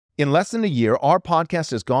In less than a year, our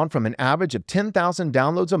podcast has gone from an average of 10,000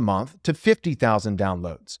 downloads a month to 50,000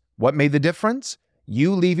 downloads. What made the difference?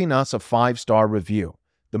 You leaving us a 5-star review.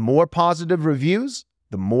 The more positive reviews,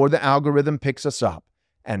 the more the algorithm picks us up,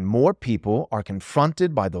 and more people are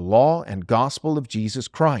confronted by the law and gospel of Jesus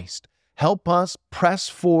Christ. Help us press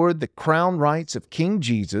forward the crown rights of King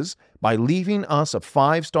Jesus by leaving us a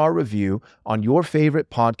 5-star review on your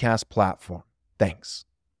favorite podcast platform. Thanks.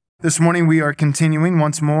 This morning we are continuing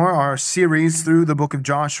once more our series through the book of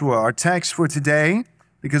Joshua. Our text for today,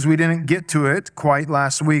 because we didn't get to it quite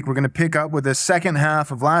last week, we're going to pick up with the second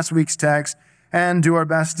half of last week's text and do our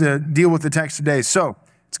best to deal with the text today. So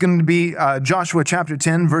it's going to be Joshua chapter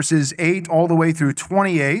 10, verses 8 all the way through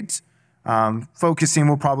 28. Focusing,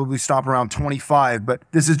 we'll probably stop around 25, but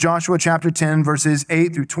this is Joshua chapter 10, verses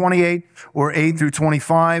 8 through 28 or 8 through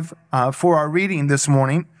 25. For our reading this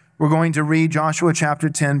morning, we're going to read Joshua chapter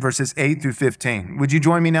 10, verses 8 through 15. Would you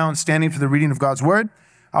join me now in standing for the reading of God's word?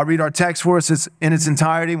 I'll read our text for us in its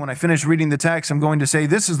entirety. When I finish reading the text, I'm going to say,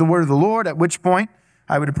 "This is the word of the Lord," at which point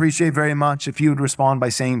I would appreciate very much if you would respond by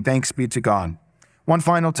saying, "Thanks be to God." One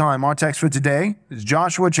final time, our text for today is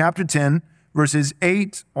Joshua chapter 10, verses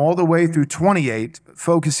 8 all the way through 28,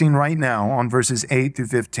 focusing right now on verses 8 through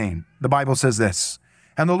 15. The Bible says this,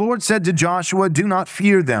 "And the Lord said to Joshua, 'Do not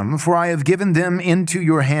fear them, for I have given them into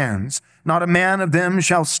your hands. Not a man of them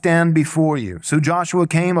shall stand before you.' So Joshua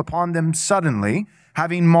came upon them suddenly,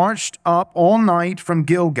 having marched up all night from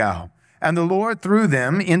Gilgal. And the Lord threw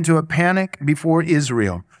them into a panic before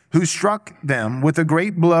Israel, who struck them with a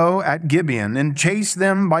great blow at Gibeon, and chased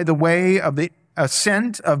them by the way of the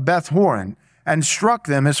ascent of Beth-horon, and struck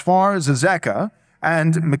them as far as Azekah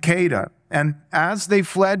and Makkedah. And as they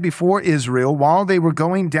fled before Israel, while they were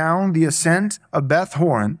going down the ascent of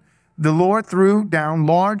Beth-horon, the Lord threw down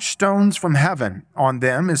large stones from heaven on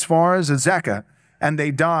them as far as Azekah, and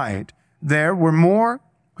they died. There were more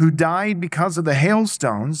who died because of the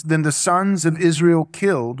hailstones than the sons of Israel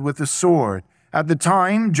killed with the sword. At the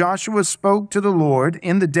time Joshua spoke to the Lord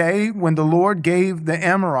in the day when the Lord gave the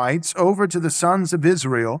Amorites over to the sons of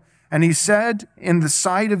Israel, and he said in the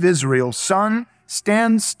sight of Israel, 'Sun,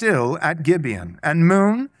 stand still at Gibeon, and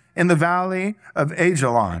moon in the valley of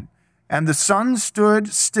Ajalon.' And the sun stood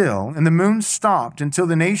still, and the moon stopped until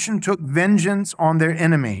the nation took vengeance on their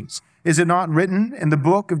enemies. Is it not written in the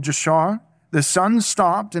book of Joshua? The sun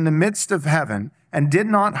stopped in the midst of heaven and did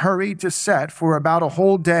not hurry to set for about a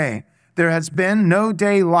whole day. There has been no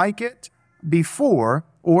day like it before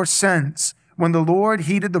or since, when the Lord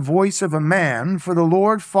heeded the voice of a man, for the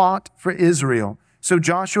Lord fought for Israel. So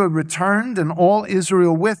Joshua returned, and all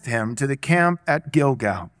Israel with him, to the camp at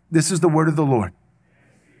Gilgal." This is the word of the Lord.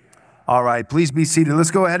 All right, please be seated.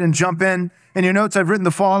 Let's go ahead and jump in. In your notes, I've written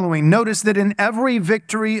the following. Notice that in every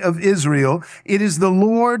victory of Israel, it is the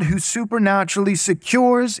Lord who supernaturally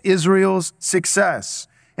secures Israel's success.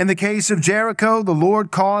 In the case of Jericho, the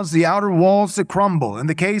Lord caused the outer walls to crumble. In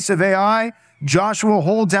the case of Ai, Joshua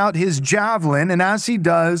holds out his javelin, and as he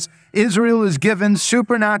does, Israel is given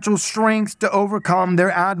supernatural strength to overcome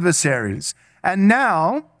their adversaries. And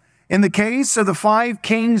now, in the case of the 5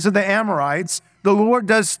 kings of the Amorites, the Lord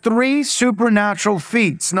does 3 supernatural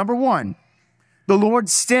feats. Number 1, the Lord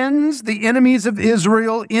sends the enemies of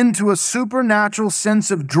Israel into a supernatural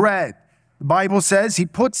sense of dread. The Bible says he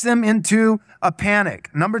puts them into a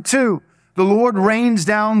panic. Number 2, the Lord rains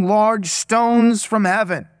down large stones from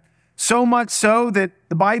heaven. So much so that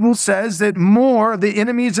the Bible says that more of the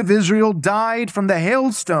enemies of Israel died from the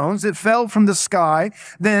hailstones that fell from the sky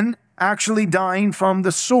than actually dying from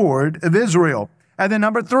the sword of Israel. And then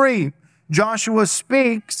number 3, Joshua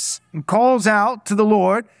speaks and calls out to the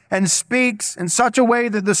Lord and speaks in such a way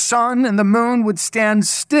that the sun and the moon would stand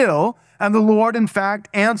still. And the Lord, in fact,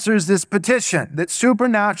 answers this petition, that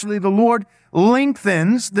supernaturally the Lord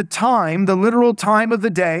lengthens the time, the literal time of the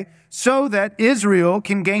day, so that Israel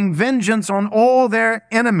can gain vengeance on all their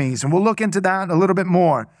enemies. And we'll look into that a little bit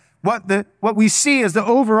more. What we see as the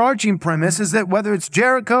overarching premise is that whether it's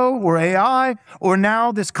Jericho or Ai, or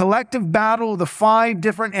now this collective battle of the 5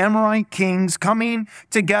 different Amorite kings coming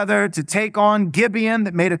together to take on Gibeon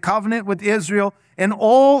that made a covenant with Israel, in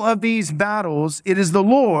all of these battles, it is the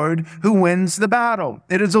Lord who wins the battle.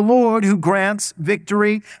 It is the Lord who grants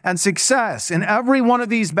victory and success. In every one of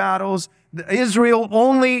these battles, Israel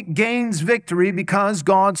only gains victory because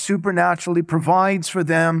God supernaturally provides for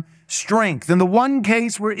them strength. In the one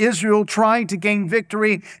case where Israel tried to gain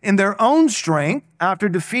victory in their own strength after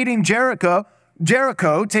defeating Jericho,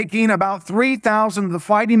 taking about 3,000 of the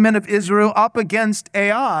fighting men of Israel up against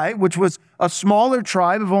Ai, which was a smaller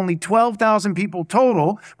tribe of only 12,000 people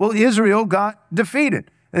total, well, Israel got defeated.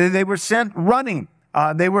 They were sent running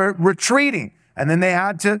they were retreating. And then they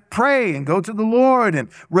had to pray and go to the Lord and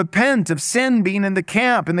repent of sin being in the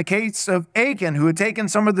camp. In the case of Achan, who had taken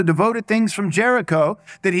some of the devoted things from Jericho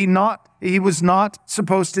that he was not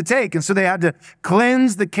supposed to take. And so they had to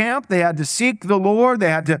cleanse the camp. They had to seek the Lord. They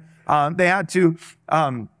had to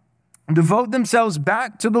devote themselves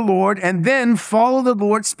back to the Lord and then follow the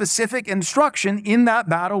Lord's specific instruction in that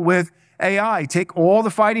battle with Ai. Take all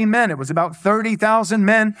the fighting men. It was about 30,000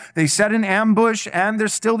 men. They set an ambush, and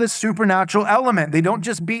there's still this supernatural element. They don't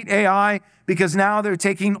just beat Ai because now they're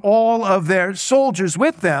taking all of their soldiers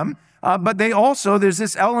with them, but there's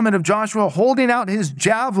this element of Joshua holding out his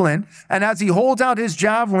javelin, and as he holds out his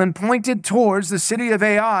javelin pointed towards the city of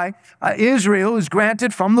Ai, Israel is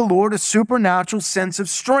granted from the Lord a supernatural sense of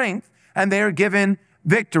strength, and they are given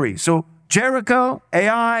victory. So Jericho,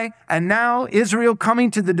 Ai, and now Israel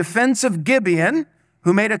coming to the defense of Gibeon,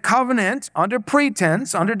 who made a covenant under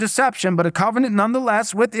pretense, under deception, but a covenant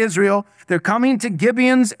nonetheless with Israel. They're coming to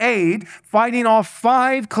Gibeon's aid, fighting off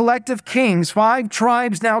 5 collective kings, 5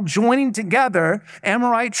 tribes now joining together,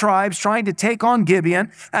 Amorite tribes trying to take on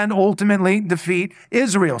Gibeon and ultimately defeat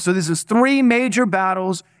Israel. So this is 3 major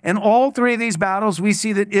battles. In all 3 of these battles, we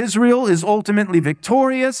see that Israel is ultimately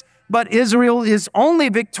victorious. But Israel is only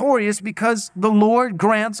victorious because the Lord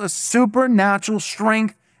grants a supernatural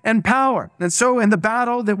strength and power. And so in the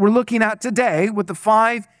battle that we're looking at today with the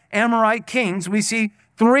 5 Amorite kings, we see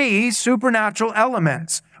 3 supernatural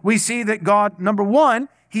elements. We see that God, number 1,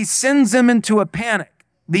 he sends them into a panic.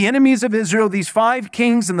 The enemies of Israel, these 5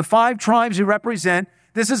 kings and the 5 tribes he represent,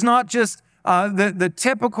 this is not just the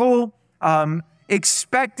typical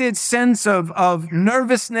expected sense of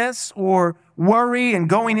nervousness or worry and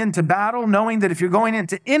going into battle, knowing that if you're going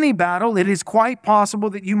into any battle, it is quite possible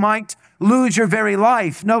that you might lose your very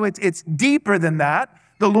life. No, it's deeper than that.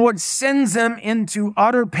 The Lord sends them into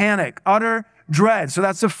utter panic, utter dread. So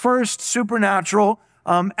that's the first supernatural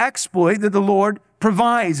exploit that the Lord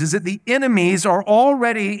provides, is that the enemies are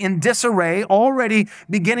already in disarray, already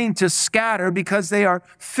beginning to scatter because they are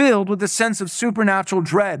filled with a sense of supernatural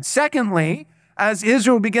dread. Secondly, as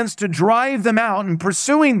Israel begins to drive them out and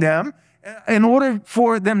pursuing them, in order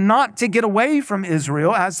for them not to get away from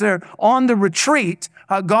Israel, as they're on the retreat,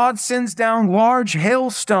 God sends down large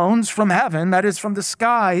hailstones from heaven, that is from the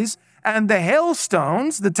skies, and the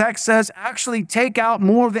hailstones, the text says, actually take out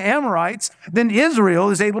more of the Amorites than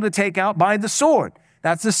Israel is able to take out by the sword.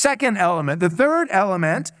 That's the second element. The third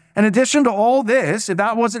element, in addition to all this, if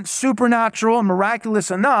that wasn't supernatural and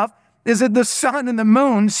miraculous enough, is that the sun and the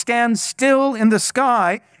moon stand still in the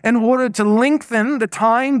sky in order to lengthen the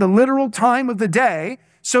time, the literal time of the day,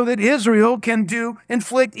 so that Israel can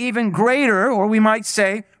inflict even greater, or we might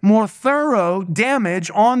say more thorough damage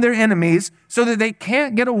on their enemies so that they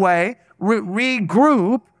can't get away,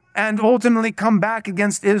 regroup, and ultimately come back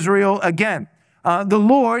against Israel again. The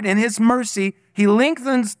Lord, in his mercy, he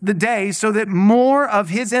lengthens the day so that more of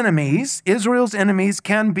his enemies, Israel's enemies,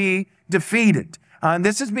 can be defeated. And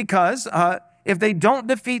this is because if they don't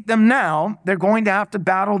defeat them now, they're going to have to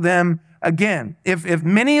battle them again. If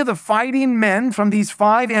many of the fighting men from these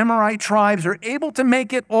 5 Amorite tribes are able to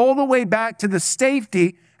make it all the way back to the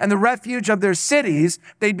safety and the refuge of their cities,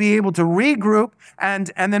 they'd be able to regroup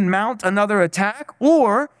and then mount another attack,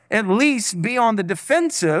 or at least be on the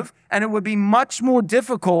defensive, and it would be much more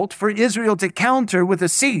difficult for Israel to counter with a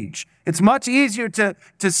siege. It's much easier to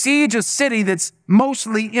siege a city that's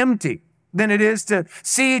mostly empty than it is to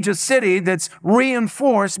siege a city that's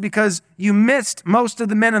reinforced because you missed most of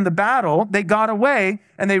the men in the battle. They got away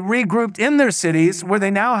and they regrouped in their cities where they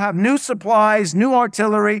now have new supplies, new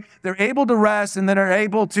artillery. They're able to rest, and then are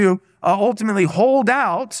able to ultimately hold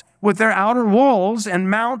out with their outer walls and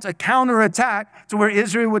mount a counterattack to where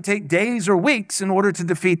Israel would take days or weeks in order to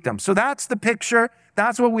defeat them. So that's the picture.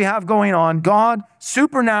 That's what we have going on. God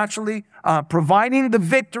supernaturally providing the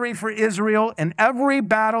victory for Israel in every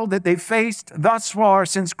battle that they faced thus far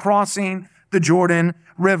since crossing the Jordan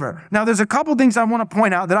River. Now, there's a couple things I want to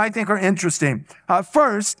point out that I think are interesting.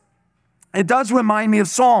 First, it does remind me of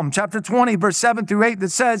Psalm chapter 20, verse 7 through 8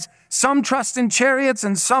 that says, "Some trust in chariots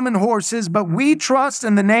and some in horses, but we trust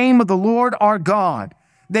in the name of the Lord our God.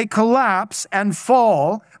 They collapse and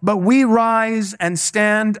fall, but we rise and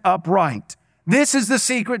stand upright." This is the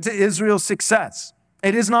secret to Israel's success.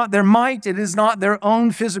 It is not their might. It is not their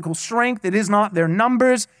own physical strength. It is not their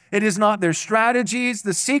numbers. It is not their strategies.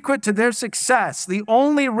 The secret to their success, the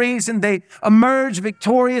only reason they emerge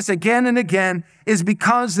victorious again and again, is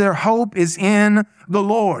because their hope is in the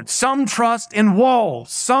Lord. Some trust in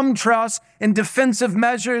walls. Some trust in defensive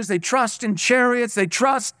measures. They trust in chariots. They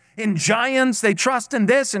trust in giants. They trust in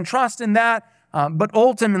this and trust in that. But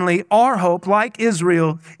ultimately, our hope, like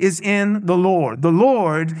Israel, is in the Lord. The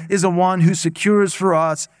Lord is the one who secures for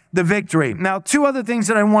us the victory. Now, two other things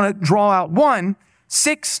that I want to draw out. One,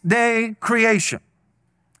 6-day creation.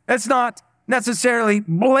 It's not necessarily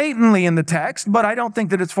blatantly in the text, but I don't think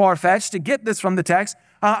that it's far-fetched to get this from the text.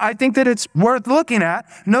 I think that it's worth looking at.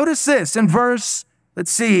 Notice this in verse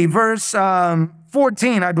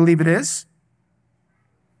 14, I believe it is.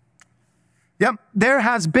 Yep. There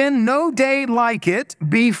has been no day like it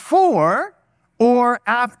before or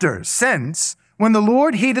after, since when the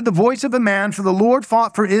Lord heeded the voice of a man, for the Lord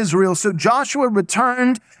fought for Israel. So Joshua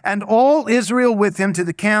returned and all Israel with him to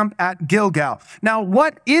the camp at Gilgal. Now,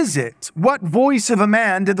 what is it? What voice of a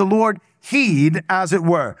man did the Lord heed, as it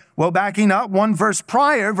were? Well, backing up one verse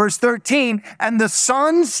prior, verse 13, and the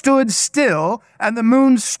sun stood still and the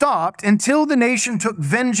moon stopped until the nation took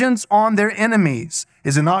vengeance on their enemies.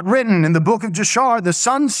 Is it not written in the book of Jashar, the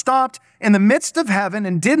sun stopped in the midst of heaven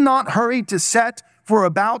and did not hurry to set for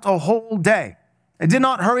about a whole day? It did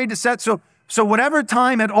not hurry to set. So whatever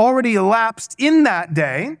time had already elapsed in that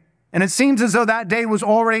day, and it seems as though that day was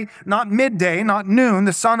already not midday, not noon,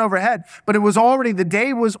 the sun overhead, but the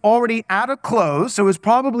day was already at a close. So it was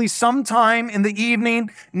probably sometime in the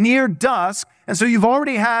evening near dusk. And so you've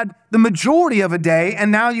already had the majority of a day,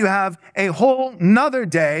 and now you have a whole nother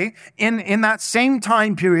day in that same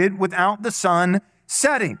time period without the sun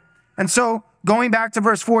setting. And so going back to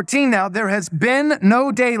verse 14 now, there has been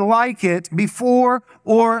no day like it before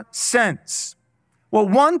or since. Well,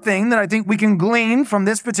 one thing that I think we can glean from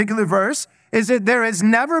this particular verse is that there has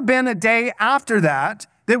never been a day after that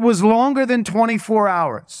was longer than 24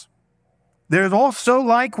 hours. There's also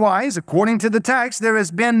likewise, according to the text, there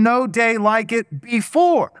has been no day like it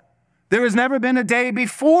before. There has never been a day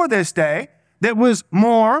before this day that was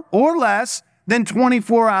more or less than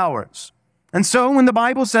 24 hours. And so when the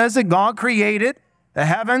Bible says that God created the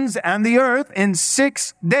heavens and the earth in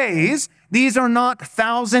 6 days, these are not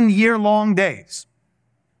 1,000-year-long days.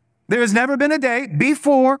 There has never been a day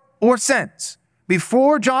before or since.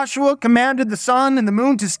 Before Joshua commanded the sun and the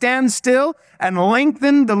moon to stand still and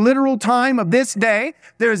lengthen the literal time of this day,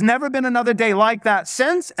 there has never been another day like that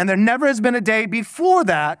since, and there never has been a day before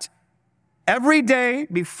that. Every day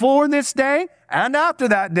before this day and after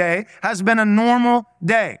that day has been a normal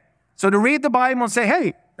day. So to read the Bible and say,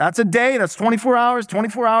 hey, that's a day, that's 24 hours,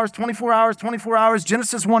 24 hours, 24 hours, 24 hours,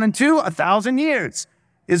 Genesis 1 and 2, 1,000 years,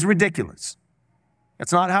 is ridiculous.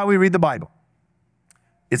 That's not how we read the Bible.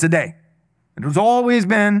 It's a day. It has always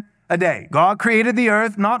been a day. God created the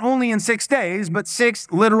earth not only in 6 days, but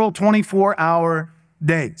 6 literal 24-hour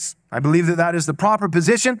days. I believe that that is the proper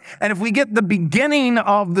position. And if we get the beginning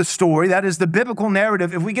of the story, that is the biblical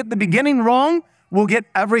narrative, if we get the beginning wrong, we'll get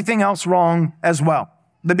everything else wrong as well.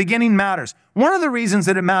 The beginning matters. One of the reasons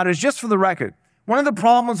that it matters, just for the record, one of the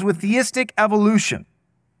problems with theistic evolution,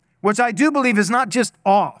 which I do believe is not just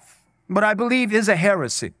off, but I believe is a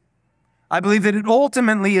heresy. I believe that it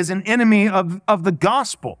ultimately is an enemy of the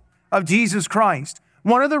gospel of Jesus Christ.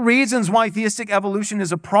 One of the reasons why theistic evolution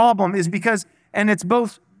is a problem is because, and it's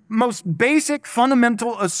both most basic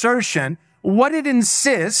fundamental assertion, what it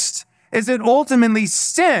insists is that ultimately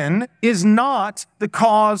sin is not the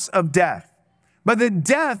cause of death, but that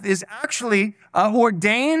death is actually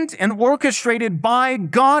ordained and orchestrated by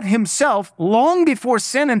God himself long before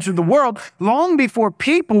sin entered the world, long before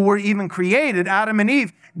people were even created, Adam and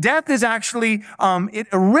Eve. Death is actually, it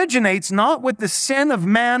originates not with the sin of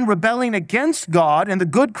man rebelling against God and the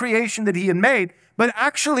good creation that he had made, but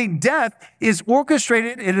actually death is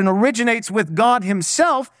orchestrated and originates with God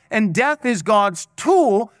himself, and death is God's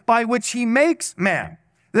tool by which he makes man.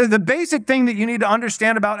 The basic thing that you need to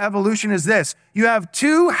understand about evolution is this. You have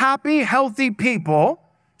two happy, healthy people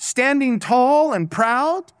standing tall and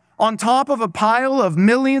proud on top of a pile of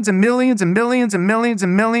millions and millions and millions and millions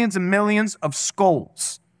and millions and millions of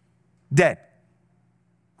skulls. Dead.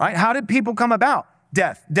 Right? How did people come about?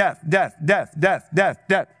 Death, death, death, death, death, death,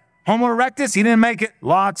 death. Homo erectus, he didn't make it.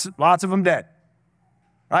 Lots of them dead.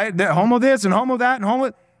 Right? Homo this and homo that and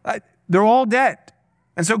homo... they're all dead.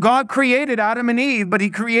 And so God created Adam and Eve, but he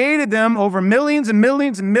created them over millions and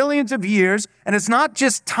millions and millions of years. And it's not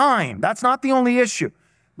just time. That's not the only issue.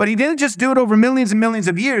 But he didn't just do it over millions and millions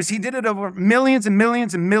of years. He did it over millions and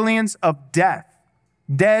millions and millions of death.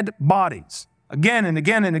 Dead bodies. Again and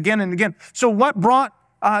again and again and again. So what brought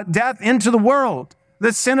death into the world?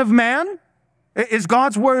 The sin of man? Is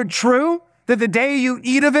God's word true? That the day you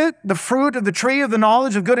eat of it, the fruit of the tree of the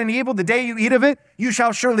knowledge of good and evil, the day you eat of it, you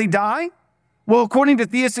shall surely die? Well, according to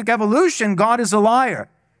theistic evolution, God is a liar.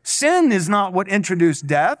 Sin is not what introduced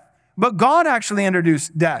death, but God actually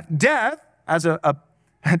introduced death. Death, as a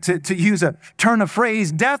To use a turn of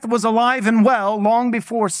phrase, death was alive and well long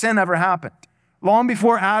before sin ever happened, long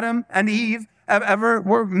before Adam and Eve ever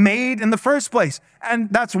were made in the first place. And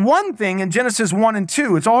that's one thing in Genesis 1 and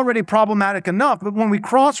 2. It's already problematic enough. But when we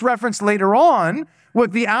cross-reference later on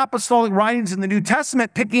with the apostolic writings in the New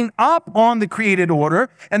Testament picking up on the created order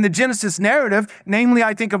and the Genesis narrative, namely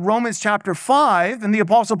I think of Romans chapter 5 and the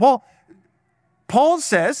Apostle Paul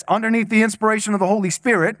says, underneath the inspiration of the Holy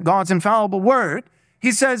Spirit, God's infallible word,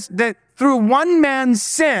 he says that through one man's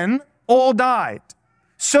sin, all died.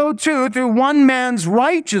 So too, through one man's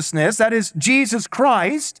righteousness, that is Jesus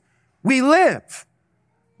Christ, we live.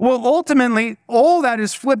 Well, ultimately, all that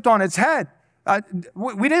is flipped on its head.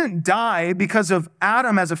 We didn't die because of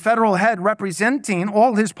Adam as a federal head representing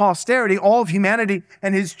all his posterity, all of humanity,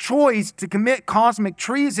 and his choice to commit cosmic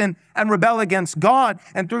treason and rebel against God.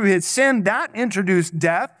 And through his sin, that introduced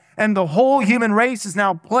death. And the whole human race is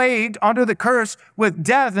now plagued under the curse with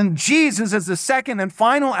death. And Jesus, as the second and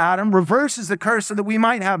final Adam, reverses the curse so that we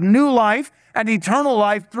might have new life and eternal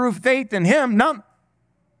life through faith in him. No,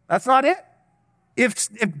 that's not it. If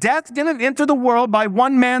death didn't enter the world by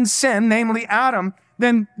one man's sin, namely Adam,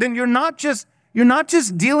 then you're not just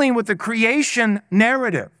dealing with the creation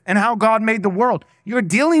narrative and how God made the world. You're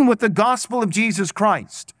dealing with the gospel of Jesus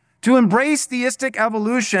Christ. To embrace theistic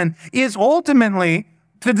evolution is ultimately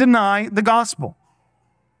to deny the gospel.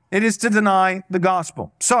 It is to deny the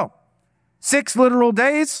gospel. So, 6 literal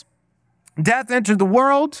days, death entered the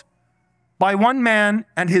world by one man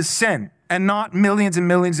and his sin, and not millions and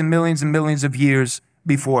millions and millions and millions of years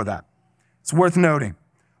before that. It's worth noting.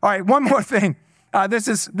 All right, one more thing. This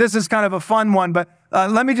is kind of a fun one, but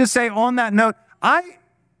let me just say on that note, I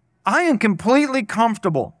am completely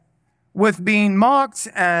comfortable with being mocked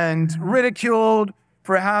and ridiculed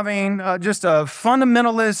for having just a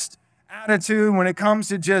fundamentalist attitude when it comes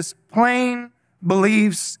to just plain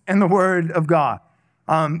beliefs in the Word of God.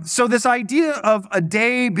 So this idea of a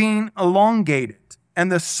day being elongated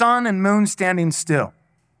and the sun and moon standing still,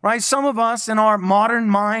 right? Some of us in our modern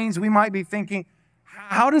minds, we might be thinking,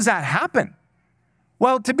 how does that happen?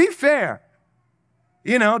 Well, to be fair,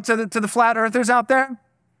 to the flat earthers out there,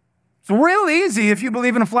 it's real easy if you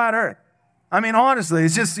believe in a flat earth. I mean, honestly,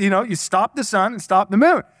 it's just, you stop the sun and stop the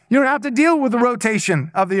moon. You don't have to deal with the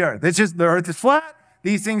rotation of the earth. It's just the earth is flat,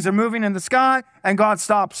 these things are moving in the sky, and God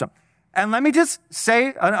stops them. And let me just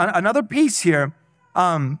say another piece here.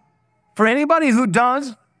 For anybody who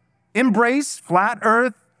does embrace flat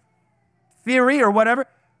earth theory or whatever,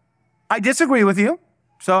 I disagree with you.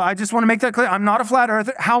 So I just want to make that clear. I'm not a flat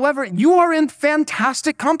earther. However, you are in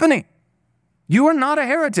fantastic company. You are not a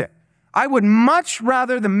heretic. I would much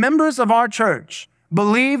rather the members of our church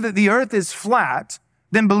believe that the earth is flat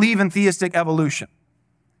than believe in theistic evolution.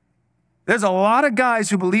 There's a lot of guys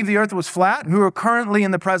who believe the earth was flat who are currently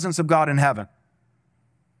in the presence of God in heaven.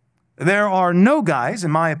 There are no guys,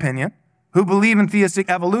 in my opinion, who believe in theistic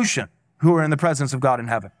evolution who are in the presence of God in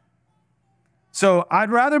heaven. So I'd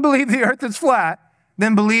rather believe the earth is flat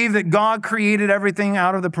than believe that God created everything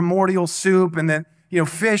out of the primordial soup and that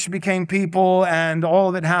fish became people and all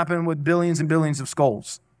of it happened with billions and billions of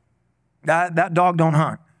skulls. That dog don't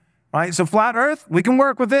hunt, right? So flat earth, we can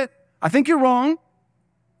work with it. I think you're wrong,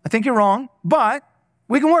 but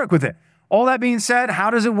we can work with it. All that being said, how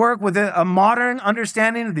does it work with a modern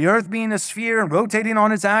understanding of the earth being a sphere and rotating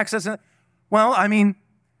on its axis? Well, I mean,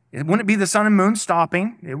 it wouldn't be the sun and moon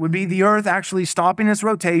stopping. It would be the earth actually stopping its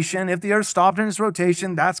rotation. If the earth stopped in its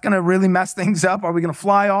rotation, that's going to really mess things up. Are we going to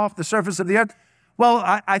fly off the surface of the earth? Well,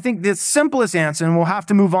 I think the simplest answer, and we'll have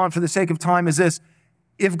to move on for the sake of time, is this.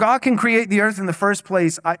 If God can create the earth in the first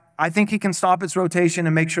place, I think he can stop its rotation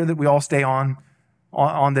and make sure that we all stay on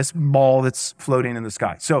this ball that's floating in the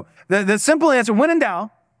sky. So the simple answer, when in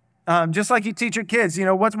doubt, just like you teach your kids,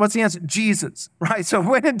 what's the answer? Jesus, right? So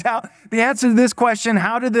when in doubt, the answer to this question,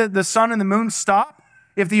 how did the sun and the moon stop?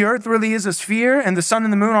 If the earth really is a sphere and the sun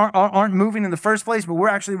and the moon aren't moving in the first place, but we're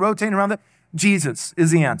actually rotating around it, Jesus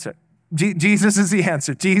is the answer. Jesus is the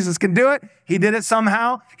answer. Jesus can do it. He did it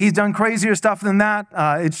somehow. He's done crazier stuff than that.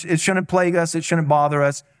 It shouldn't plague us. It shouldn't bother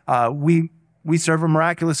us. We serve a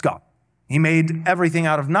miraculous God. He made everything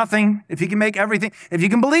out of nothing. If he can make everything, if you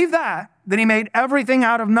can believe that he made everything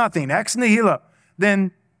out of nothing, ex nihilo,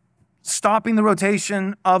 then stopping the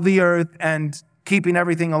rotation of the earth and keeping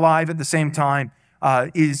everything alive at the same time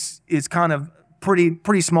is kind of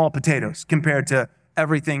pretty small potatoes compared to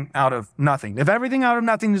everything out of nothing. If everything out of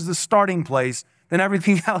nothing is the starting place, then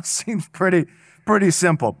everything else seems pretty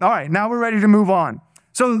simple. All right, now we're ready to move on.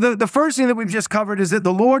 So the first thing that we've just covered is that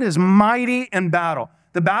the Lord is mighty in battle.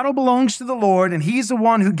 The battle belongs to the Lord, and he's the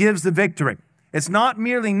one who gives the victory. It's not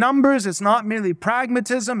merely numbers. It's not merely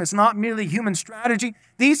pragmatism. It's not merely human strategy.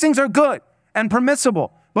 These things are good and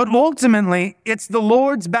permissible. But ultimately, it's the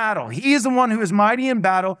Lord's battle. He is the one who is mighty in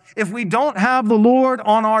battle. If we don't have the Lord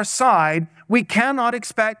on our side, we cannot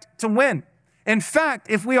expect to win. In fact,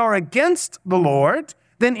 if we are against the Lord,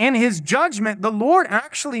 then in his judgment, the Lord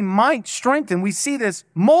actually might strengthen. We see this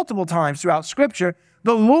multiple times throughout Scripture.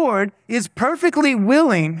 The Lord is perfectly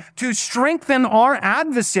willing to strengthen our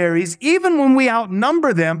adversaries, even when we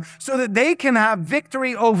outnumber them, so that they can have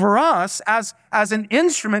victory over us as an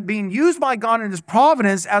instrument being used by God in his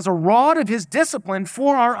providence as a rod of his discipline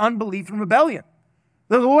for our unbelief and rebellion.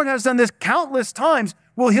 The Lord has done this countless times.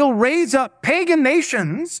 Well, he'll raise up pagan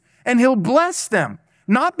nations and he'll bless them,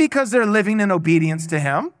 not because they're living in obedience to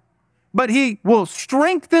him, but he will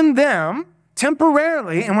strengthen them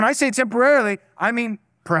temporarily. And when I say temporarily, I mean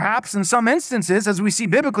perhaps in some instances, as we see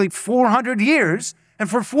biblically, 400 years. And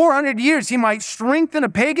for 400 years, he might strengthen a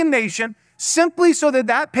pagan nation simply so that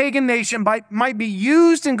that pagan nation might be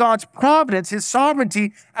used in God's providence, his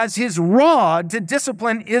sovereignty, as his rod to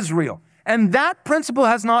discipline Israel. And that principle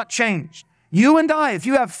has not changed. You and I, if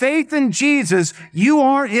you have faith in Jesus, you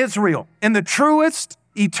are Israel in the truest,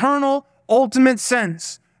 eternal, ultimate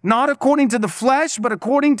sense. Not according to the flesh, but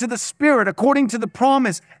according to the Spirit, according to the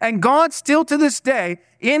promise. And God still to this day,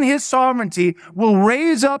 in his sovereignty, will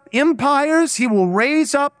raise up empires. He will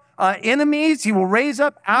raise up enemies. He will raise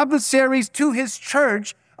up adversaries to his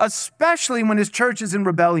church, especially when his church is in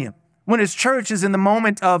rebellion, when his church is in the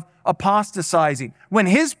moment of apostatizing, when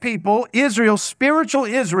his people, Israel, spiritual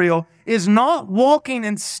Israel, is not walking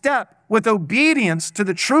in step with obedience to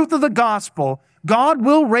the truth of the gospel. God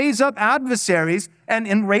will raise up adversaries, and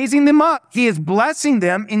in raising them up, he is blessing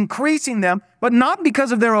them, increasing them, but not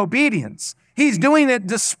because of their obedience. He's doing it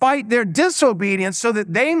despite their disobedience so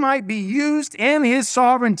that they might be used in his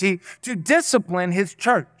sovereignty to discipline his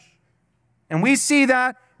church. And we see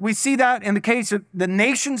that in the case of the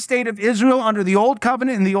nation state of Israel under the Old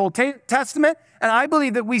Covenant in the Old Testament. And I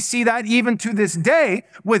believe that we see that even to this day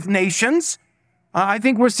with nations. I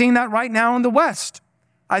think we're seeing that right now in the West.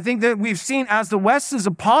 I think that we've seen as the West is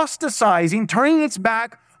apostatizing, turning its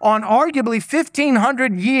back on arguably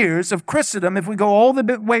 1,500 years of Christendom, if we go all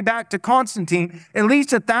the way back to Constantine, at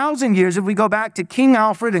least 1,000 years if we go back to King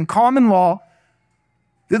Alfred and common law,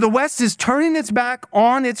 that the West is turning its back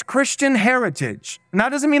on its Christian heritage. And that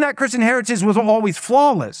doesn't mean that Christian heritage was always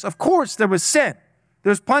flawless. Of course, there was sin.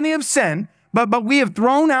 There's plenty of sin, but we have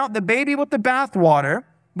thrown out the baby with the bathwater.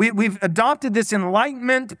 We've adopted this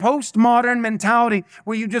Enlightenment, postmodern mentality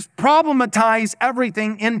where you just problematize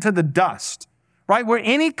everything into the dust, right? Where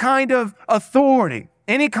any kind of authority,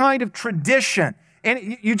 any kind of tradition,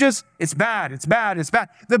 and it's bad, it's bad, it's bad.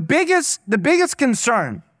 The biggest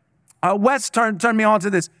concern, Wes turned me on to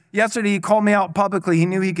this. Yesterday, he called me out publicly. He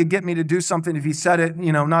knew he could get me to do something if he said it,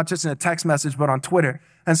 not just in a text message, but on Twitter.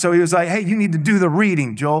 And so he was like, hey, you need to do the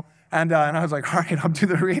reading, Joel. And I was like, all right, I'll do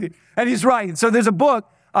the reading. And he's right. So there's a book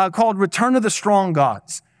called Return of the Strong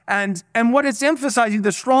Gods. And what it's emphasizing,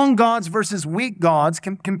 the strong gods versus weak gods,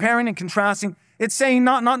 comparing and contrasting, it's saying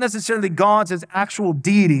not necessarily gods as actual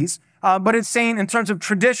deities, but it's saying in terms of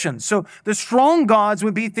traditions. So the strong gods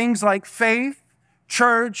would be things like faith,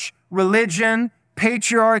 church, religion,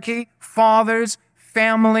 patriarchy, fathers,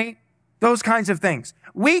 family, those kinds of things.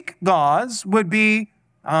 Weak gods would be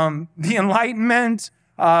the Enlightenment.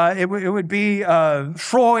 It would be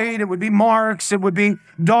Freud, it would be Marx, it would be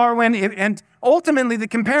Darwin, and ultimately the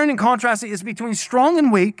comparing and contrasting is between strong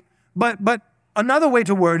and weak, but another way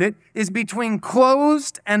to word it is between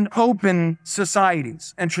closed and open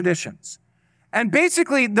societies and traditions. And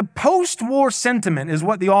basically the post-war sentiment is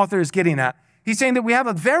what the author is getting at. He's saying that we have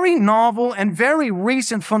a very novel and very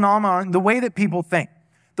recent phenomenon, the way that people think.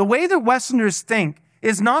 The way that Westerners think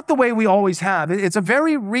is not the way we always have. It's a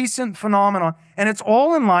very recent phenomenon, and it's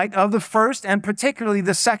all in light of the First and particularly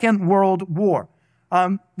the Second World War.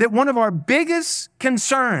 That one of our biggest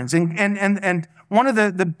concerns and one of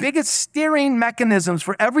the biggest steering mechanisms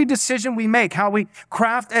for every decision we make, how we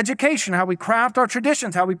craft education, how we craft our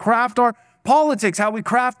traditions, how we craft our politics, how we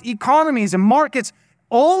craft economies and markets,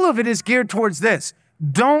 all of it is geared towards this.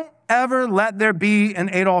 Don't ever let there be an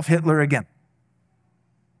Adolf Hitler again.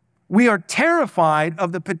 We are terrified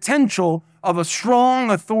of the potential of a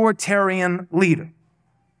strong authoritarian leader.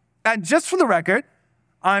 And just for the record,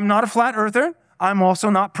 I'm not a flat earther. I'm also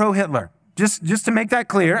not pro-Hitler. Just to make that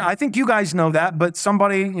clear. I think you guys know that, but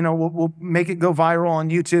somebody, will make it go viral on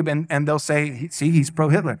YouTube and they'll say, see, he's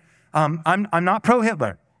pro-Hitler. I'm not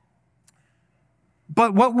pro-Hitler.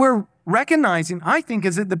 But what we're recognizing, I think,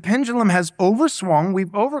 is that the pendulum has overswung.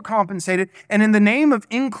 We've overcompensated. And in the name of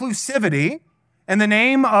inclusivity, In the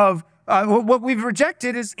name of what we've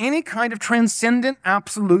rejected is any kind of transcendent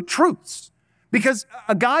absolute truths. Because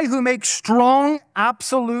a guy who makes strong,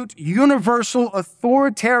 absolute, universal,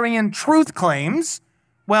 authoritarian truth claims,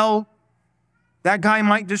 well, that guy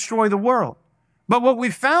might destroy the world. But what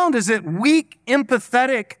we've found is that weak,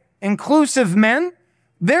 empathetic, inclusive men,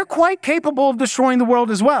 they're quite capable of destroying the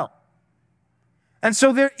world as well. And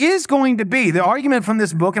so there is going to be, the argument from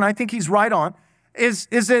this book, and I think he's right on, is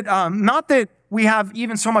that not that we have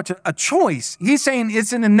even so much a choice. He's saying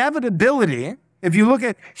it's an inevitability. If you look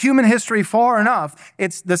at human history far enough,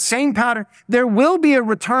 it's the same pattern. There will be a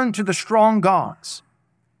return to the strong gods.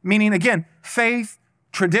 Meaning, again, faith,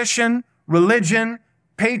 tradition, religion,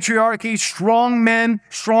 patriarchy, strong men,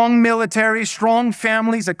 strong military, strong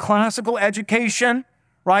families, a classical education,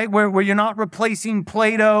 right? Where you're not replacing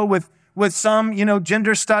Plato with some,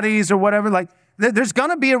 gender studies or whatever. Like, there's going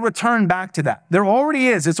to be a return back to that. There already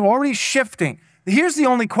is. It's already shifting. Here's the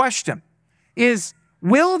only question is,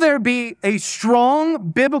 will there be a strong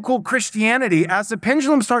biblical Christianity as the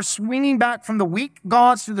pendulum starts swinging back from the weak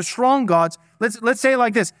gods to the strong gods? Let's say it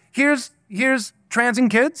like this. Here's trans and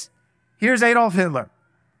kids. Here's Adolf Hitler.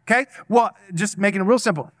 Okay? Well, just making it real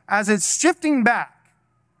simple. As it's shifting back,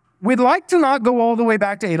 we'd like to not go all the way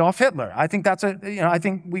back to Adolf Hitler. I think that's I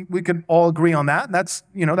think we could all agree on that. That's,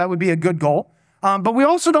 that would be a good goal. But we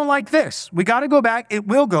also don't like this. We got to go back. It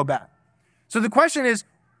will go back. So the question is,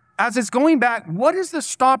 as it's going back, what is the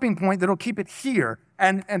stopping point that'll keep it here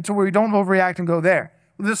and to where we don't overreact and go there?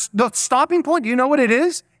 The stopping point, do you know what it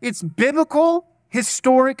is? It's biblical,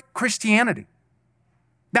 historic Christianity.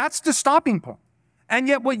 That's the stopping point. And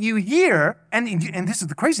yet what you hear, and this is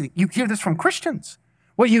the crazy thing, you hear this from Christians.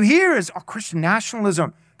 What you hear is, Christian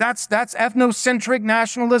nationalism. That's ethnocentric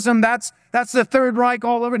nationalism. That's the Third Reich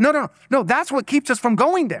all over. No, that's what keeps us from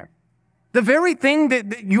going there. The very thing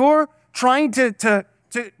that you're trying to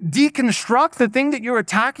deconstruct, the thing that you're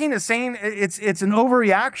attacking is saying it's an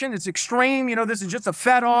overreaction, it's extreme, this is just a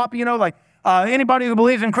fed up, anybody who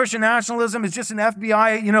believes in Christian nationalism is just an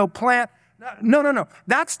FBI, plant. No.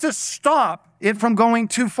 That's to stop it from going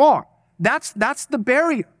too far. That's the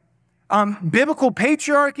barrier. Biblical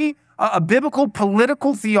patriarchy, a biblical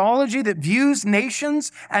political theology that views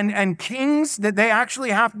nations and kings, that they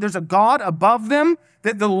actually there's a God above them,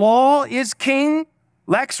 that the law is king,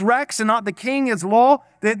 lex rex, and not the king is law,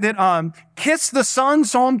 that kiss the son,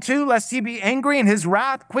 Psalm 2, lest he be angry and his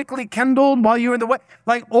wrath quickly kindled while you're in the way.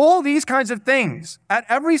 Like all these kinds of things at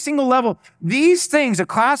every single level, these things, a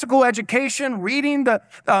classical education, reading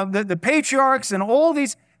the patriarchs and all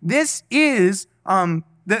these, this is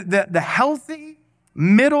the healthy,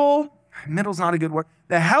 middle's not a good word,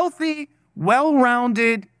 the healthy,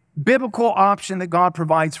 well-rounded biblical option that God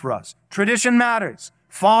provides for us. Tradition matters.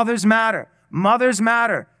 Fathers matter. Mothers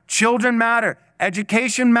matter. Children matter.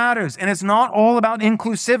 Education matters. And it's not all about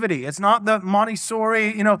inclusivity. It's not the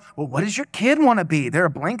Montessori, what does your kid want to be? They're a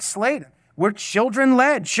blank slate. We're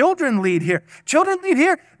children-led. Children lead here. Children lead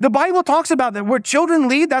here. The Bible talks about that. Where children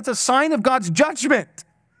lead, that's a sign of God's judgment.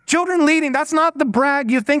 Children leading, that's not the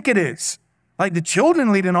brag you think it is. Like the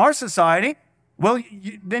children lead in our society, well,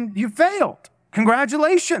 then you failed.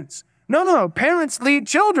 Congratulations. No. Parents lead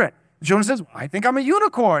children. The children says, I think I'm a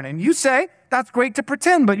unicorn. And you say, that's great to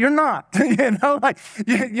pretend, but you're not.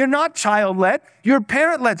 You're not child-led. You're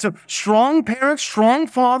parent-led. So strong parents, strong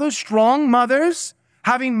fathers, strong mothers,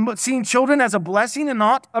 having seen children as a blessing and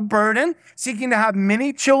not a burden, seeking to have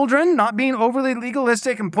many children, not being overly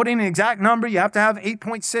legalistic and putting an exact number. You have to have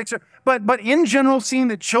 8.6. But in general, seeing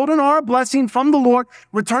that children are a blessing from the Lord,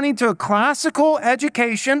 returning to a classical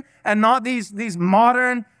education and not these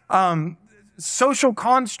modern social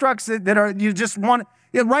constructs that are, you just want.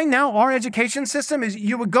 Right now, our education system is,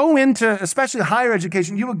 you would go into, especially higher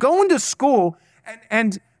education, you would go into school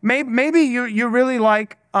and maybe you really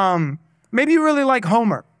like, maybe you really like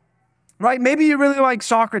Homer, right? Maybe you really like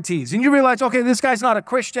Socrates and you realize, okay, this guy's not a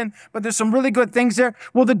Christian, but there's some really good things there.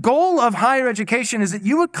 Well, the goal of higher education is that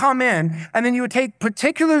you would come in and then you would take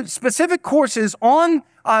particular specific courses on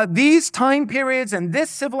these time periods and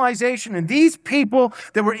this civilization and these people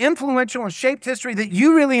that were influential and shaped history that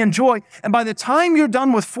you really enjoy. And by the time you're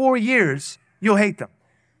done with 4 years, you'll hate them.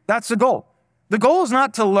 That's the goal. The goal is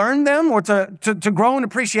not to learn them or to grow in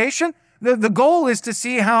appreciation. The goal is to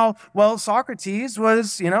see how, well, Socrates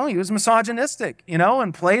was, he was misogynistic,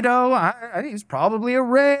 and Plato, he's probably a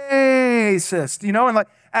racist,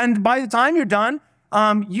 and by the time you're done,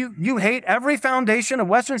 you hate every foundation of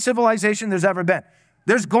Western civilization there's ever been.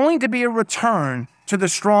 There's going to be a return to the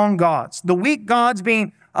strong gods. The weak gods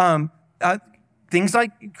being things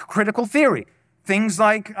like critical theory, things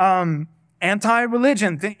like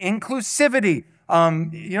anti-religion, inclusivity,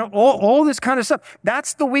 all this kind of stuff.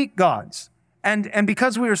 That's the weak gods. And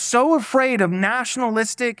because we are so afraid of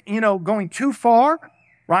nationalistic, going too far,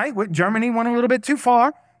 right? Germany went a little bit too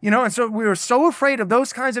far, and so we were so afraid of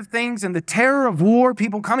those kinds of things and the terror of war,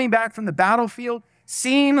 people coming back from the battlefield,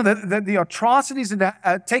 seeing the atrocities that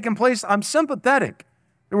had taken place. I'm sympathetic.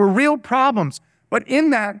 There were real problems. But in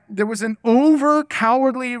that, there was an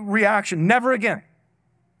over-cowardly reaction. Never again.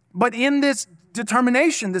 But in this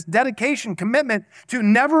determination, this dedication, commitment to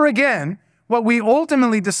never again, what we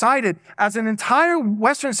ultimately decided as an entire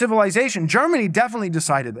Western civilization, Germany definitely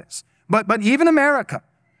decided this, but even America,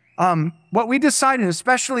 what we decided,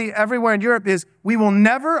 especially everywhere in Europe, is we will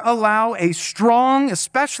never allow a strong,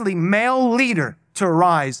 especially male leader to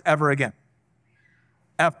arise ever again.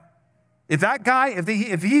 Ever. If that guy,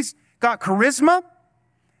 if he's got charisma,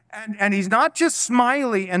 and he's not just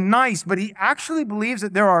smiley and nice, but he actually believes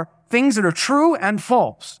that there are things that are true and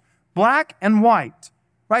false, black and white,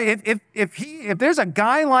 right? If there's a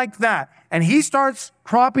guy like that and he starts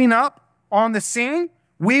cropping up on the scene,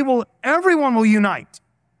 everyone will unite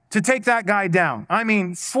to take that guy down. I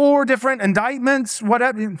mean, 4 different indictments,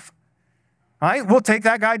 whatever, right? We'll take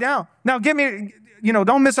that guy down. Now,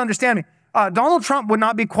 don't misunderstand me. Donald Trump would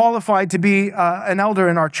not be qualified to be an elder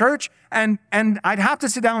in our church, and I'd have to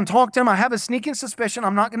sit down and talk to him. I have a sneaking suspicion.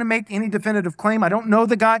 I'm not going to make any definitive claim. I don't know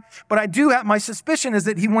the guy, but I do have, my suspicion is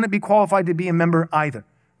that he wouldn't be qualified to be a member either,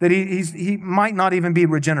 that he might not even be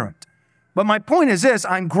regenerate. But my point is this: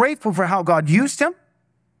 I'm grateful for how God used him,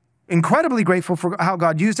 incredibly grateful for how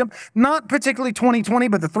God used him, not particularly 2020,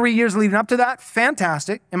 but the 3 years leading up to that,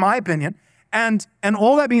 fantastic, in my opinion. And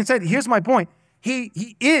all that being said, here's my point.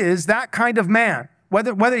 He is that kind of man.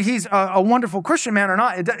 Whether he's a wonderful Christian man or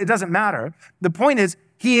not, it doesn't matter. The point is,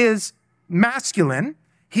 he is masculine.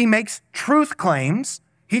 He makes truth claims.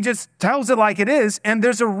 He just tells it like it is. And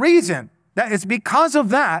there's a reason that it's because of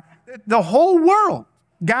that the whole world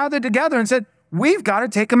gathered together and said, we've got to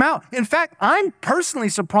take him out. In fact, I'm personally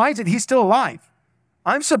surprised that he's still alive.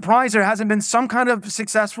 I'm surprised there hasn't been some kind of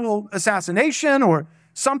successful assassination or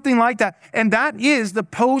something like that. And that is the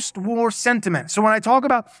post-war sentiment. So when I talk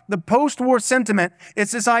about the post-war sentiment,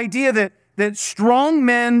 it's this idea that strong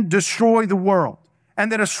men destroy the world,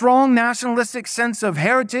 and that a strong nationalistic sense of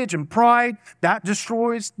heritage and pride, that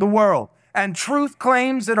destroys the world. And truth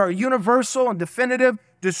claims that are universal and definitive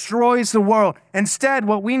destroys the world. Instead,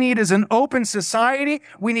 what we need is an open society.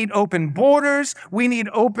 We need open borders. We need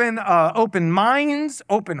open minds,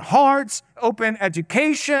 open hearts, open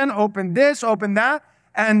education, open this, open that.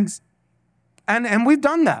 And we've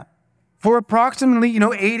done that for approximately,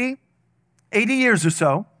 80 years or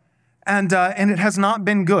so. And it has not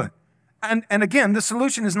been good. And again, the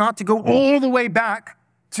solution is not to go all the way back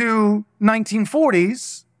to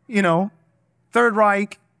 1940s, Third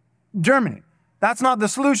Reich, Germany. That's not the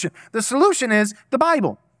solution. The solution is the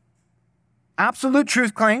Bible. Absolute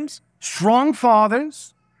truth claims, strong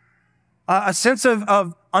fathers, a sense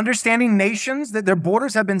of understanding nations, that their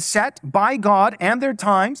borders have been set by God and their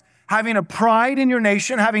times, having a pride in your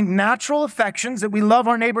nation, having natural affections, that we love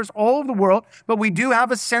our neighbors all over the world, but we do have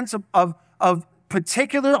a sense of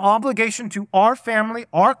particular obligation to our family,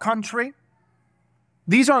 our country.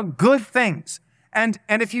 These are good things. And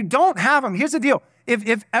if you don't have them, here's the deal.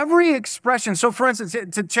 If every expression, so for instance,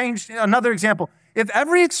 to change another example, if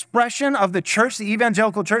every expression of the church, the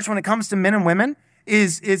evangelical church, when it comes to men and women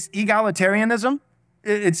is egalitarianism,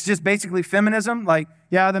 it's just basically feminism, like,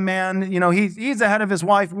 yeah, the man, he's the head of his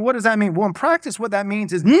wife. What does that mean? Well, in practice, what that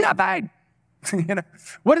means is nothing.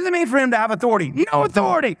 What does it mean for him to have authority? No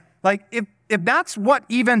authority. Like, if that's what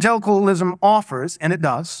evangelicalism offers, and it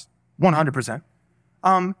does, 100%,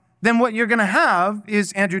 then what you're going to have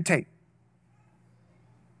is Andrew Tate.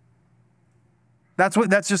 That's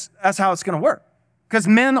how it's going to work. Because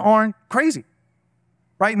men aren't crazy,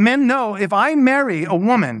 right? Men know if I marry a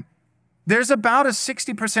woman, there's about a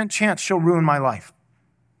 60% chance she'll ruin my life.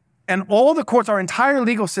 And all the courts, our entire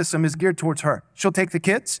legal system is geared towards her. She'll take the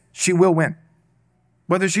kids, she will win.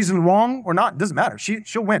 Whether she's in the wrong or not, doesn't matter.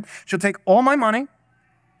 She'll win. She'll take all my money,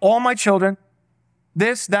 all my children,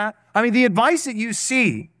 this, that. I mean, the advice that you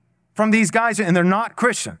see from these guys, and they're not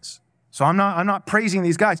Christians, so I'm not praising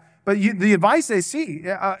these guys, but the advice they see,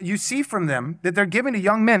 you see from them that they're giving to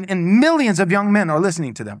young men, and millions of young men are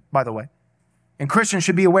listening to them, by the way, and Christians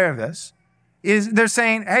should be aware of this, is they're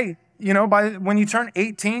saying, hey, when you turn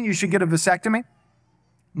 18, you should get a vasectomy,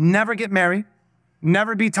 never get married,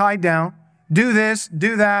 never be tied down, do this,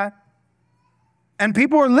 do that. And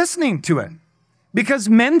people are listening to it because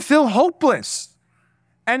men feel hopeless.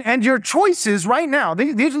 And your choices right now,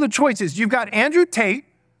 these are the choices. You've got Andrew Tate,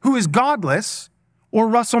 who is godless, or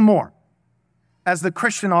Russell Moore as the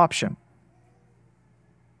Christian option.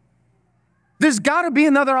 There's got to be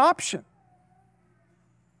another option.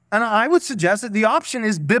 And I would suggest that the option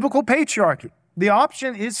is biblical patriarchy. The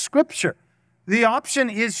option is Scripture. The option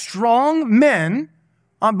is strong men,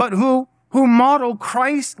 but who model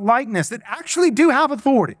Christ-likeness, that actually do have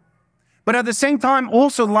authority, but at the same time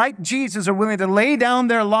also, like Jesus, are willing to lay down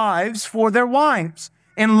their lives for their wives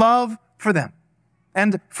in love for them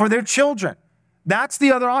and for their children. That's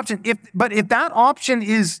the other option. But if that option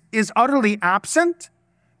is utterly absent,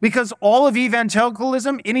 because all of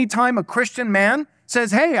evangelicalism, anytime a Christian man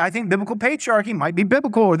says, hey, I think biblical patriarchy might be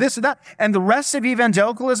biblical, or this or that, and the rest of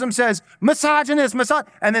evangelicalism says, misogynist,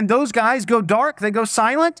 and then those guys go dark, they go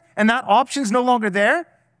silent, and that option's no longer there.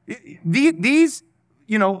 These,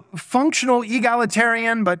 functional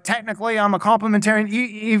egalitarian, but technically I'm a complementarian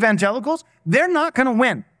evangelicals, they're not going to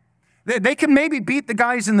win. They can maybe beat the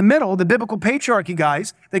guys in the middle, the biblical patriarchy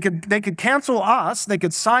guys. They could cancel us. They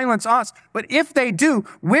could silence us. But if they do,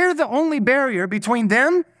 we're the only barrier between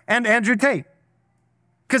them and Andrew Tate.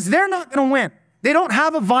 Because they're not going to win. They don't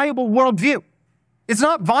have a viable worldview. It's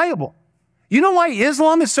not viable. You know why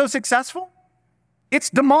Islam is so successful? It's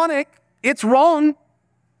demonic. It's wrong.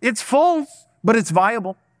 It's false, but it's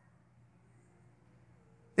viable.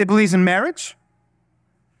 It believes in marriage.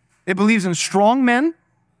 It believes in strong men.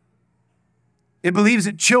 It believes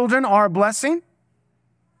that children are a blessing.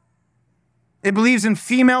 It believes in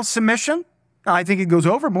female submission. I think it goes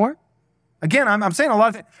overboard. Again, I'm saying a lot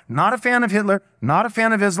of things. Not a fan of Hitler, not a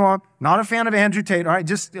fan of Islam, not a fan of Andrew Tate. All right,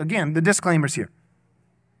 just, again, the disclaimers here.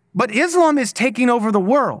 But Islam is taking over the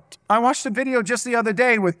world. I watched a video just the other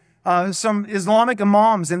day with some Islamic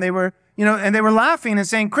imams, and they were laughing and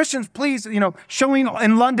saying, Christians, please, showing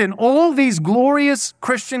in London all these glorious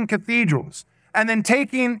Christian cathedrals, and then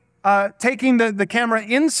taking the camera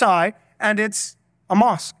inside, and it's a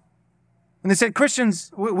mosque. And they said,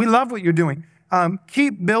 Christians, we love what you're doing.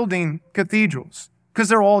 Keep building cathedrals, because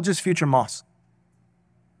they're all just future mosques.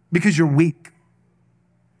 Because you're weak.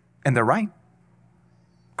 And they're right.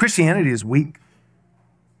 Christianity is weak.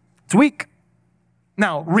 It's weak.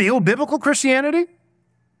 Now, real biblical Christianity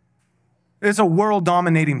is a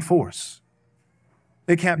world-dominating force.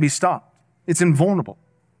 It can't be stopped. It's invulnerable.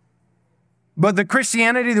 But the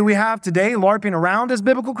Christianity that we have today, LARPing around as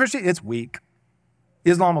biblical Christianity, it's weak.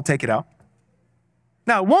 Islam will take it out.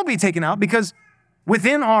 Now, it won't be taken out because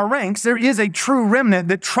within our ranks, there is a true remnant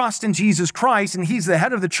that trusts in Jesus Christ, and he's the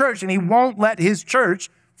head of the church, and he won't let his church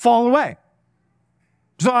fall away.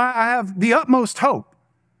 So I have the utmost hope.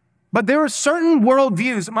 But there are certain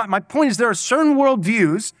worldviews. My point is there are certain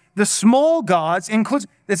worldviews, the small gods includes,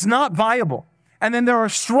 it's not viable. And then there are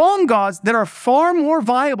strong gods that are far more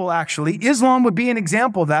viable, actually. Islam would be an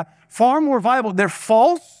example of that. Far more viable. They're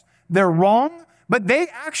false, they're wrong, but they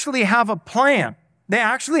actually have a plan. They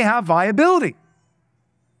actually have viability.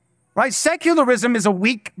 Right? Secularism is a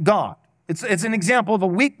weak God. It's an example of a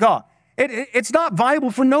weak God. It's not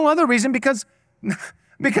viable for no other reason because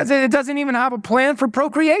it doesn't even have a plan for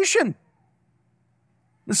procreation.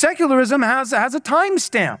 Secularism has a time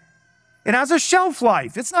stamp. It has a shelf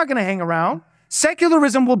life. It's not going to hang around.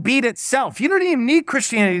 Secularism will beat itself. You don't even need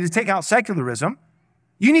Christianity to take out secularism.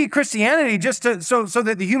 You need Christianity just so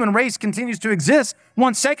that the human race continues to exist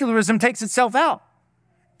once secularism takes itself out.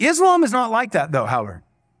 Islam is not like that, though, however.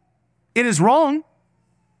 It is wrong.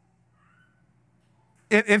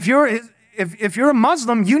 If you're a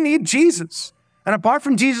Muslim, you need Jesus. And apart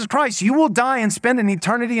from Jesus Christ, you will die and spend an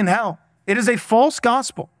eternity in hell. It is a false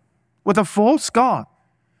gospel with a false God,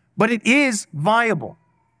 but it is viable.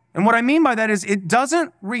 And what I mean by that is it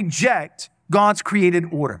doesn't reject God's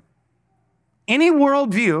created order. Any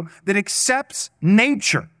worldview that accepts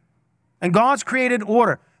nature and God's created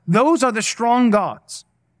order, those are the strong gods,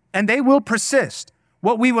 and they will persist.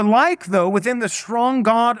 What we would like, though, within the strong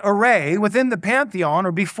God array, within the pantheon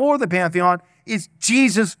or before the pantheon, is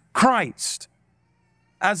Jesus Christ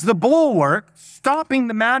as the bulwark, stopping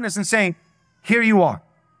the madness and saying, here you are.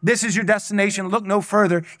 This is your destination. Look no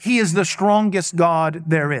further. He is the strongest God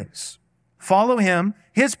there is. Follow him,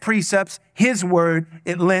 his precepts, his word.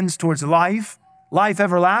 It lends towards life, life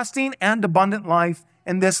everlasting, and abundant life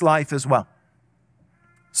in this life as well.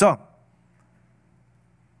 So,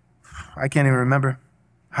 I can't even remember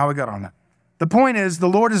how I got on that. The point is, the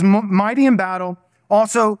Lord is mighty in battle,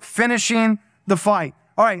 also finishing the fight.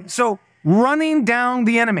 All right, so running down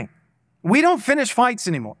the enemy. We don't finish fights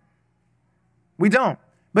anymore. We don't.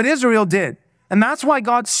 But Israel did. And that's why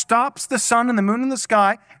God stops the sun and the moon in the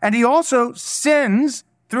sky. And he also sends,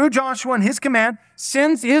 through Joshua and his command,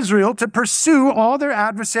 sends Israel to pursue all their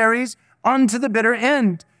adversaries unto the bitter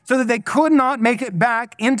end. so that they could not make it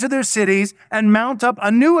back into their cities and mount up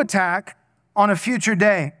a new attack on a future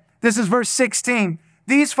day. This is verse 16.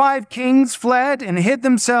 These 5 kings fled and hid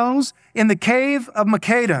themselves in the cave of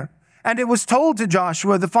Makkedah. And it was told to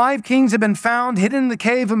Joshua, the 5 kings had been found hidden in the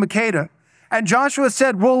cave of Makkedah. And Joshua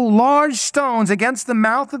said, roll large stones against the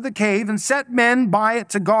mouth of the cave and set men by it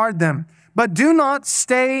to guard them. But do not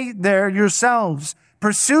stay there yourselves.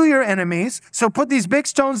 Pursue your enemies. So put these big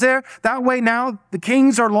stones there. That way now the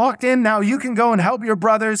kings are locked in. Now you can go and help your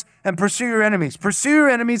brothers and pursue your enemies. Pursue your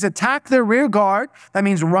enemies, attack their rear guard. That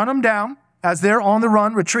means run them down as they're on the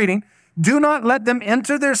run, retreating. Do not let them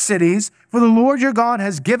enter their cities, for the Lord your God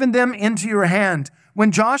has given them into your hand.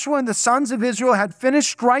 When Joshua and the sons of Israel had finished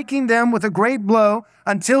striking them with a great blow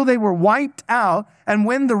until they were wiped out, and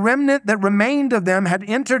when the remnant that remained of them had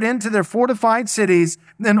entered into their fortified cities,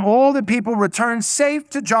 then all the people returned safe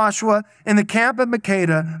to Joshua in the camp at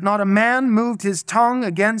Makkedah. Not a man moved his tongue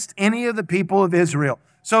against any of the people of Israel.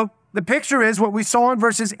 So the picture is what we saw in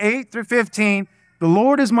verses 8 through 15. The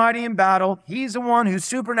Lord is mighty in battle. He's the one who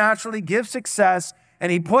supernaturally gives success,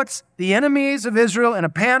 and he puts the enemies of Israel in a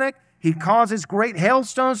panic. He causes great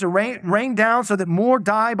hailstones to rain down so that more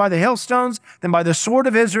die by the hailstones than by the sword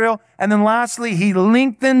of Israel. And then lastly, he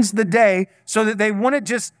lengthens the day so that they wouldn't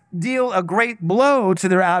just deal a great blow to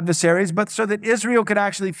their adversaries, but so that Israel could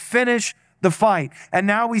actually finish the fight. And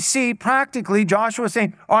now we see practically Joshua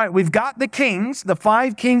saying, all right, we've got the kings, the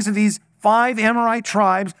 5 kings of these 5 Amorite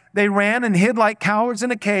tribes. They ran and hid like cowards in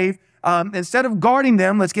a cave. Instead of guarding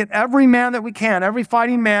them, let's get every man that we can, every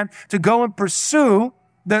fighting man, to go and pursue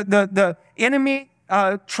the enemy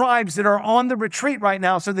tribes that are on the retreat right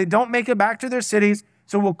now so they don't make it back to their cities.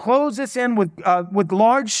 So we'll close this in with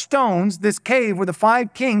large stones, this cave where the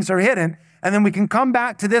 5 kings are hidden, and then we can come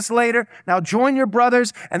back to this later. Now join your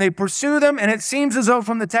brothers, and they pursue them, and it seems as though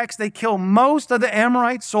from the text they kill most of the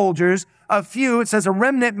Amorite soldiers. A few, it says a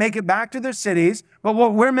remnant, make it back to their cities. But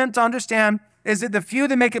what we're meant to understand is that the few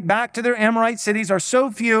that make it back to their Amorite cities are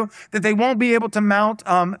so few that they won't be able to mount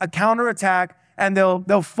a counterattack, and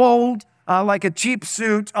they'll fold like a cheap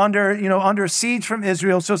suit under siege from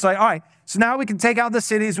Israel. So it's like, all right, so now we can take out the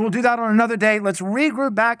cities. We'll do that on another day. Let's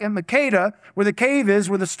regroup back at Makkedah, where the cave is,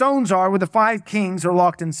 where the stones are, where the 5 kings are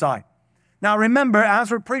locked inside. Now remember, as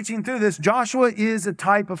we're preaching through this, Joshua is a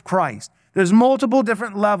type of Christ. There's multiple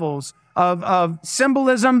different levels of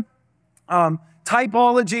symbolism,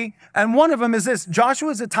 typology, and one of them is this. Joshua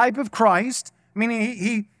is a type of Christ, meaning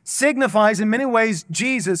he signifies in many ways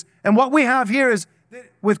Jesus. And what we have here is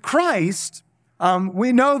that with Christ,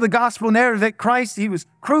 we know the gospel narrative that Christ, he was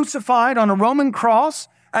crucified on a Roman cross,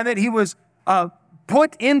 and that he was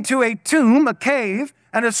put into a tomb, a cave,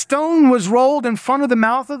 and a stone was rolled in front of the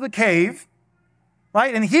mouth of the cave,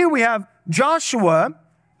 right? And here we have Joshua,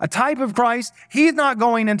 a type of Christ. He's not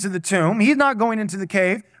going into the tomb. He's not going into the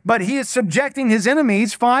cave, but he is subjecting his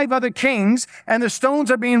enemies, 5 other kings, and the stones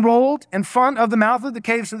are being rolled in front of the mouth of the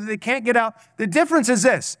cave so that they can't get out. The difference is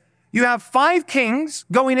this. You have 5 kings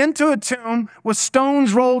going into a tomb with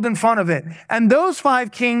stones rolled in front of it. And those 5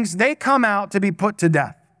 kings, they come out to be put to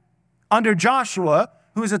death under Joshua,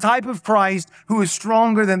 who is a type of Christ who is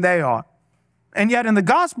stronger than they are. And yet in the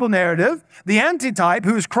gospel narrative, the antitype,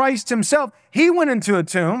 who is Christ himself, he went into a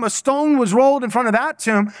tomb. A stone was rolled in front of that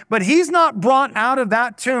tomb, but he's not brought out of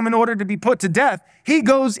that tomb in order to be put to death. He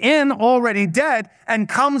goes in already dead and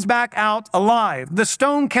comes back out alive. The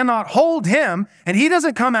stone cannot hold him, and he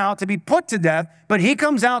doesn't come out to be put to death, but he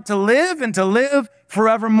comes out to live and to live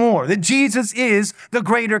forevermore. That Jesus is the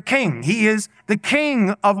greater king. He is the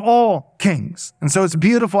king of all kings. And so it's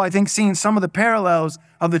beautiful, I think, seeing some of the parallels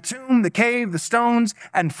of the tomb, the cave, the stones,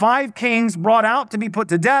 and 5 kings brought out to be put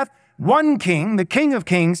to death. 1 king, the King of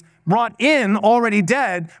Kings, brought in already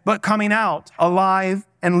dead, but coming out alive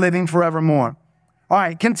and living forevermore. All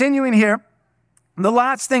right, continuing here. The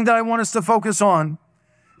last thing that I want us to focus on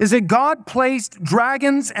is that God placed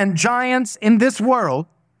dragons and giants in this world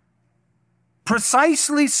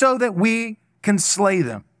precisely so that we can slay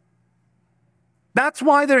them. That's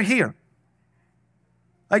why they're here.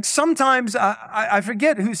 Like sometimes, I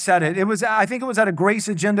forget who said it. I think it was at a Grace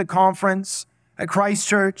Agenda conference at Christ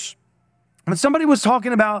Church. But somebody was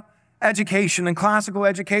talking about education and classical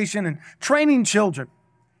education and training children.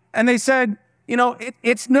 And they said,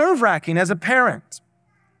 it's nerve-wracking as a parent,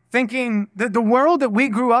 thinking that the world that we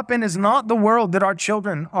grew up in is not the world that our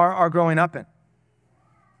children are growing up in.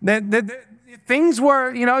 That things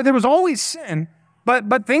were, there was always sin,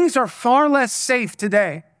 but things are far less safe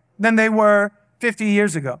today than they were 50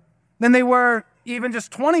 years ago, than they were even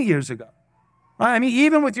just 20 years ago. I mean,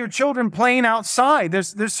 even with your children playing outside,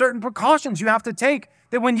 there's certain precautions you have to take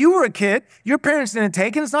that when you were a kid, your parents didn't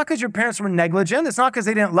take it. It's not because your parents were negligent. It's not because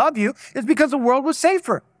they didn't love you. It's because the world was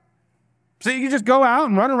safer. So you just go out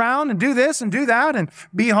and run around and do this and do that and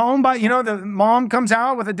be home by, the mom comes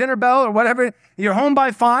out with a dinner bell or whatever. You're home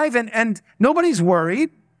by 5 and nobody's worried.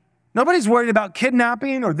 Nobody's worried about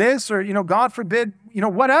kidnapping or this or, God forbid,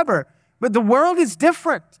 whatever. But the world is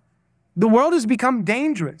different. The world has become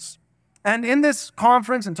dangerous. And in this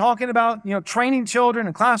conference and talking about, training children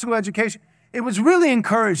and classical education, it was really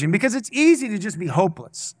encouraging because it's easy to just be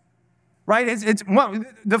hopeless, right?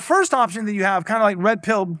 The first option that you have, kind of like red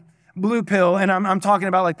pill, blue pill, and I'm talking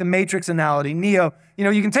about like the Matrix analogy, Neo.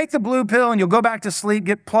 You can take the blue pill and you'll go back to sleep,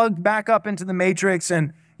 get plugged back up into the Matrix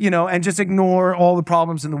and just ignore all the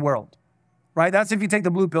problems in the world, right? That's if you take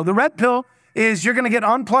the blue pill. The red pill is you're going to get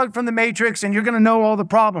unplugged from the Matrix and you're going to know all the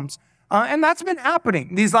problems. And that's been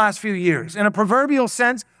happening these last few years. In a proverbial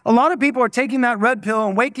sense, a lot of people are taking that red pill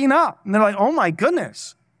and waking up. And they're like, oh my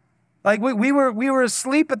goodness. Like we were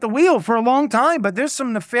asleep at the wheel for a long time, but there's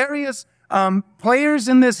some nefarious players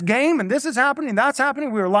in this game, and this is happening, that's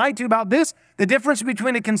happening. We were lied to about this. The difference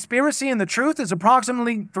between a conspiracy and the truth is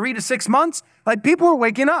approximately 3 to 6 months. Like people are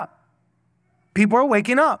waking up. People are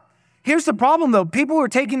waking up. Here's the problem though. People who are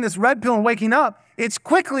taking this red pill and waking up, it's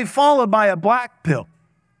quickly followed by a black pill.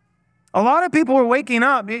 A lot of people are waking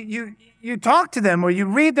up. You talk to them or you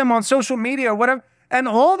read them on social media or whatever, and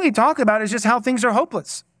all they talk about is just how things are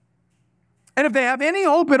hopeless. And if they have any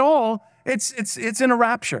hope at all, it's in a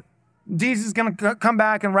rapture. Jesus is going to come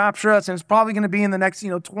back and rapture us, and it's probably going to be in the next,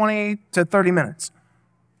 20 to 30 minutes.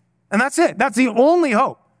 And that's it. That's the only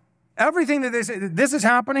hope. Everything that they say, this is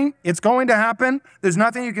happening, it's going to happen. There's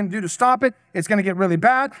nothing you can do to stop it. It's going to get really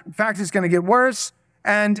bad. In fact, it's going to get worse.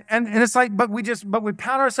 And it's like, but we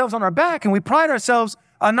pat ourselves on our back and we pride ourselves,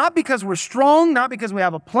 not because we're strong, not because we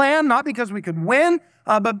have a plan, not because we could win,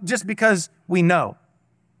 but just because we know.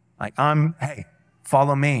 Like, hey,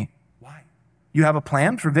 follow me. Why? You have a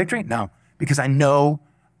plan for victory? No, because I know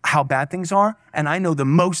how bad things are and I know the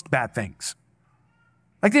most bad things.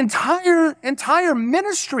 Like the entire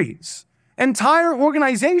ministries, entire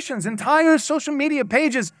organizations, entire social media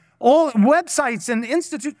pages, all websites and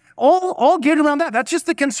institutes, all geared around that. That's just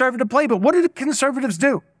the conservative playbook. What do the conservatives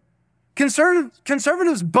do?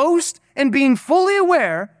 Conservatives boast in being fully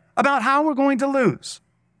aware about how we're going to lose.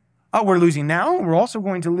 We're losing now. We're also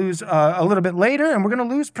going to lose a little bit later, and we're going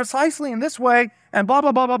to lose precisely in this way, and blah,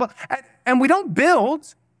 blah, blah, blah, blah. And we don't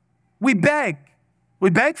build. We beg.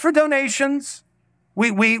 We beg for donations.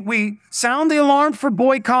 We sound the alarm for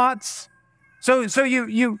boycotts. So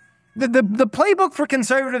the playbook for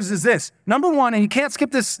conservatives is this. Number one, and you can't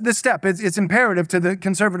skip this step. It's imperative to the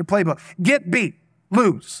conservative playbook. Get beat,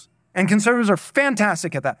 lose. And conservatives are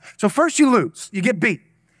fantastic at that. So first you lose, you get beat.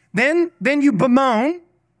 Then you bemoan,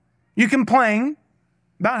 you complain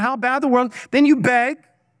about how bad the world. Then you beg,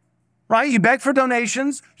 right? You beg for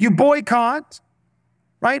donations. You boycott,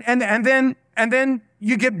 right? And then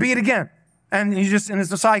you get beat again. And it's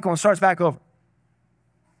a cycle and starts back over.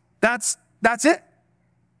 That's it.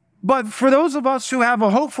 But for those of us who have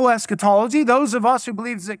a hopeful eschatology, those of us who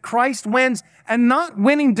believe that Christ wins, and not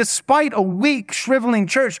winning despite a weak, shriveling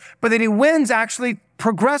church, but that he wins actually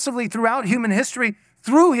progressively throughout human history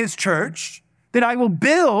through his church, that I will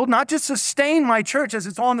build, not just sustain my church as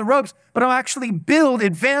it's on the ropes, but I'll actually build,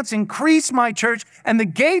 advance, increase my church. And the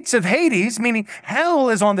gates of Hades, meaning hell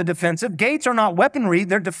is on the defensive. Gates are not weaponry,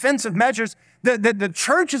 they're defensive measures. The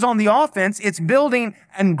church is on the offense, it's building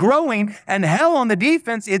and growing, and hell on the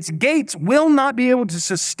defense, its gates will not be able to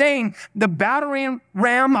sustain the battering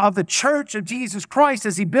ram of the church of Jesus Christ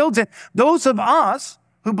as he builds it. Those of us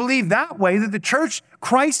who believe that way, that the church,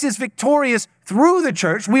 Christ is victorious through the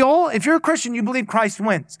church. If you're a Christian, you believe Christ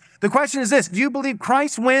wins. The question is this: do you believe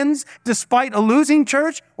Christ wins despite a losing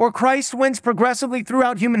church, or Christ wins progressively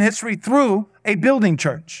throughout human history through a building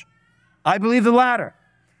church? I believe the latter.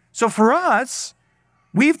 So for us,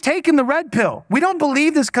 we've taken the red pill. We don't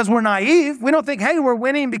believe this because we're naive. We don't think, hey, we're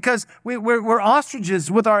winning because we're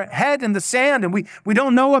ostriches with our head in the sand, and we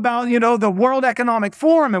don't know about, the World Economic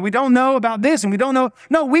Forum, and we don't know about this, and we don't know.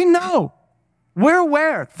 No, we know. We're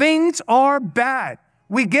aware. Things are bad.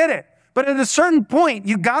 We get it. But at a certain point,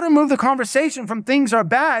 you got to move the conversation from things are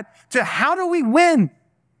bad to how do we win?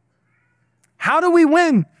 How do we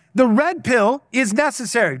win? The red pill is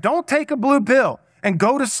necessary. Don't take a blue pill and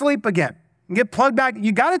go to sleep again and get plugged back.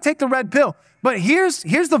 You got to take the red pill. But here's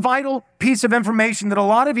the vital piece of information that a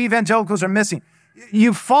lot of evangelicals are missing.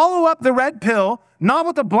 You follow up the red pill, not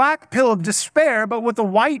with the black pill of despair, but with the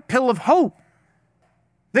white pill of hope.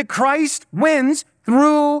 That Christ wins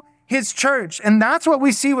through his church. And that's what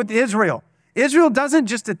we see with Israel. Israel doesn't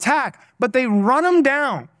just attack, but they run them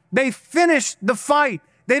down. They finish the fight.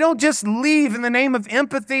 They don't just leave in the name of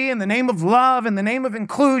empathy, in the name of love, in the name of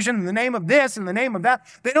inclusion, in the name of this, in the name of that.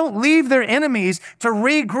 They don't leave their enemies to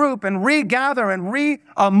regroup and regather and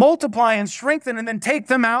multiply and strengthen and then take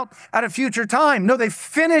them out at a future time. No, they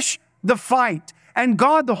finish the fight. And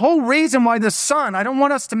God, the whole reason why the Son, I don't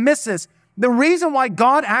want us to miss this, the reason why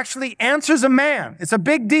God actually answers a man, it's a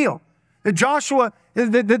big deal. That Joshua,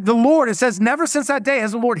 the Lord, it says, never since that day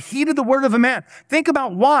has the Lord heeded the word of a man. Think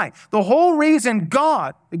about why. The whole reason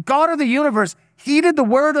God, the God of the universe, heeded the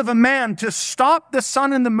word of a man to stop the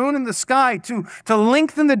sun and the moon in the sky, to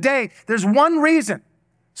lengthen the day. There's one reason,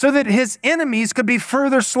 so that his enemies could be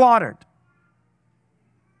further slaughtered.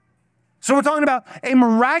 So we're talking about a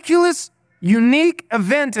miraculous, unique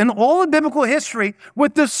event in all of biblical history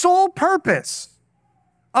with the sole purpose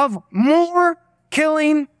of more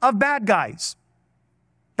killing of bad guys.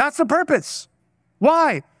 That's the purpose.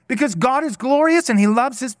 Why? Because God is glorious and he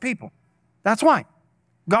loves his people. That's why.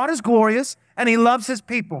 God is glorious and he loves his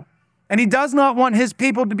people. And he does not want his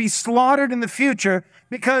people to be slaughtered in the future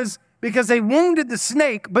because they wounded the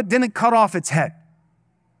snake but didn't cut off its head.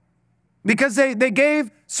 Because they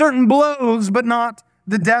gave certain blows but not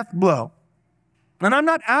the death blow. And I'm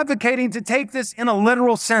not advocating to take this in a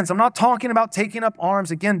literal sense. I'm not talking about taking up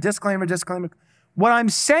arms. Again, disclaimer. What I'm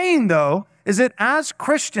saying, though, is that as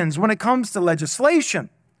Christians, when it comes to legislation,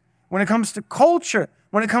 when it comes to culture,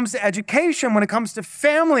 when it comes to education, when it comes to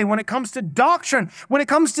family, when it comes to doctrine, when it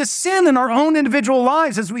comes to sin in our own individual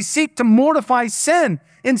lives, as we seek to mortify sin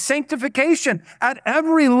in sanctification at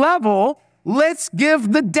every level, let's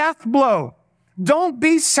give the death blow. Don't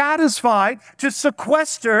be satisfied to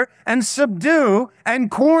sequester and subdue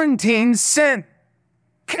and quarantine sin.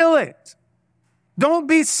 Kill it. Don't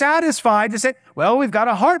be satisfied to say, well, we've got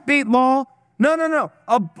a heartbeat law. No.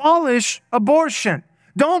 Abolish abortion.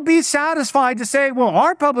 Don't be satisfied to say, well,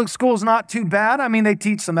 our public school's not too bad. I mean, they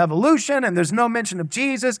teach some evolution and there's no mention of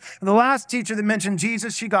Jesus. And the last teacher that mentioned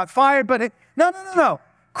Jesus, she got fired. But no.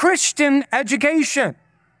 Christian education.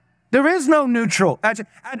 There is no neutral. At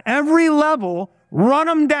every level, run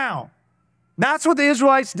them down. That's what the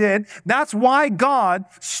Israelites did. That's why God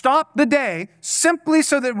stopped the day, simply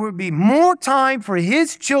so that there would be more time for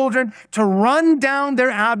his children to run down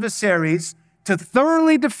their adversaries, to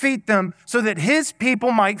thoroughly defeat them, so that his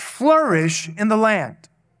people might flourish in the land.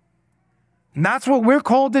 And that's what we're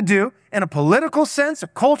called to do in a political sense, a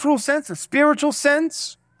cultural sense, a spiritual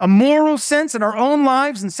sense, a moral sense in our own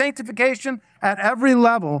lives and sanctification at every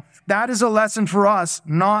level. That is a lesson for us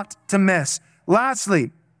not to miss.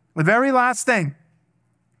 Lastly, the very last thing.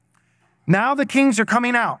 Now the kings are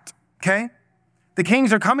coming out, okay? The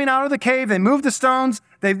kings are coming out of the cave. They moved the stones.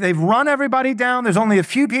 They've run everybody down. There's only a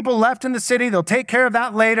few people left in the city. They'll take care of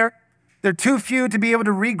that later. They're too few to be able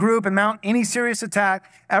to regroup and mount any serious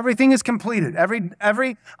attack. Everything is completed.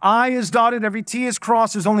 Every I is dotted. Every T is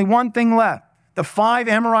crossed. There's only one thing left. The 5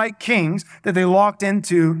 Amorite kings that they locked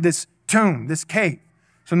into this tomb, this cave.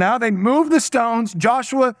 So now they move the stones.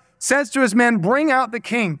 Joshua says to his men, bring out the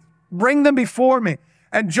king, bring them before me.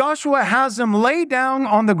 And Joshua has them lay down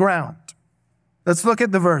on the ground. Let's look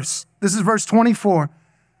at the verse. This is verse 24.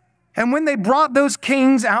 And when they brought those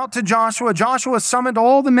kings out to Joshua, Joshua summoned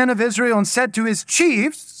all the men of Israel and said to his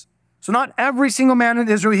chiefs, so not every single man in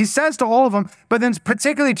Israel, he says to all of them, but then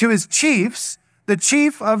particularly to his chiefs, the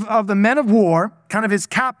chief of the men of war, kind of his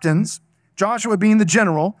captains, Joshua being the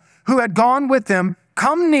general, who had gone with them,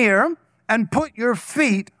 come near and put your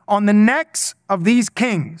feet on the necks of these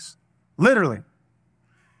kings. Literally.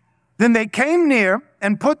 Then they came near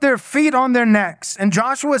and put their feet on their necks. And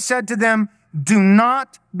Joshua said to them, do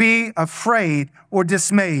not be afraid or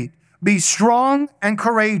dismayed. Be strong and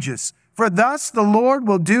courageous. For thus the Lord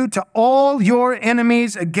will do to all your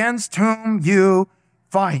enemies against whom you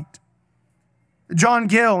fight. John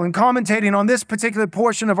Gill, in commentating on this particular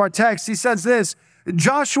portion of our text, he says this,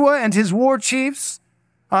 Joshua and his war chiefs,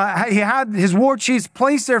 he had his war chiefs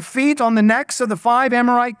place their feet on the necks of the 5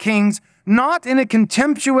 Amorite kings, not in a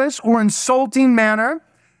contemptuous or insulting manner,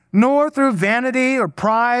 nor through vanity or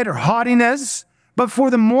pride or haughtiness, but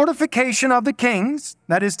for the mortification of the kings,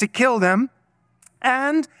 that is to kill them,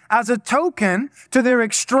 and as a token to their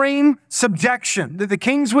extreme subjection, that the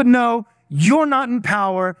kings would know, you're not in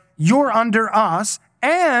power, you're under us,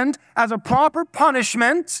 and as a proper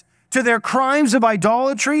punishment to their crimes of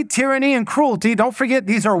idolatry, tyranny, and cruelty. Don't forget,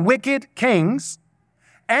 these are wicked kings.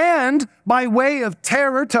 And by way of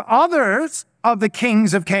terror to others of the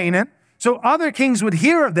kings of Canaan. So other kings would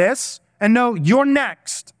hear of this and know, you're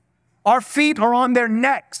next. Our feet are on their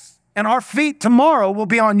necks. And our feet tomorrow will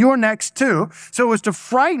be on your necks too. So it was to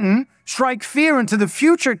frighten strike fear into the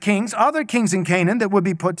future kings, other kings in Canaan that would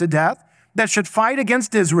be put to death, that should fight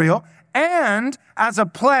against Israel, and as a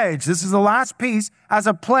pledge, this is the last piece, as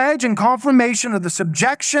a pledge and confirmation of the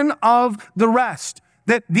subjection of the rest,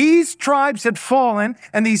 that these tribes had fallen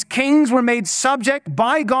and these kings were made subject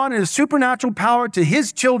by God in his supernatural power to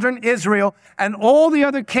his children, Israel, and all the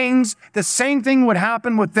other kings, the same thing would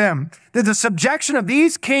happen with them. That the subjection of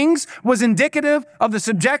these kings was indicative of the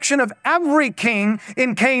subjection of every king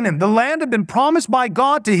in Canaan. The land had been promised by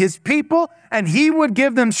God to his people, and he would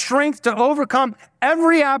give them strength to overcome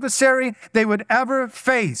every adversary they would ever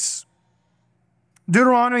face.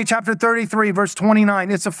 Deuteronomy chapter 33, verse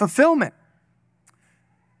 29, it's a fulfillment.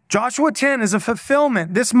 Joshua 10 is a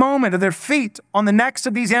fulfillment. This moment of their feet on the necks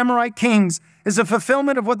of these Amorite kings is a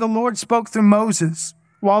fulfillment of what the Lord spoke through Moses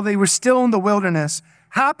while they were still in the wilderness.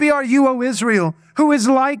 Happy are you, O Israel, who is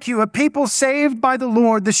like you, a people saved by the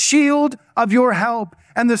Lord, the shield of your help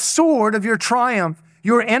and the sword of your triumph.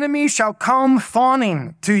 Your enemies shall come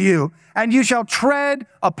fawning to you, and you shall tread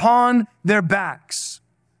upon their backs.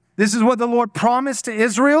 This is what the Lord promised to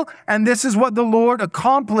Israel, and this is what the Lord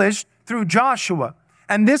accomplished through Joshua.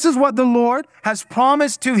 And this is what the Lord has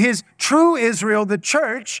promised to his true Israel, the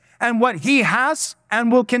church, and what he has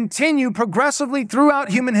and will continue progressively throughout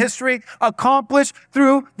human history, accomplish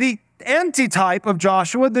through the antitype of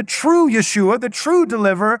Joshua, the true Yeshua, the true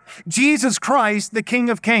deliverer, Jesus Christ, the King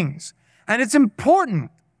of Kings. And it's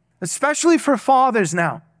important, especially for fathers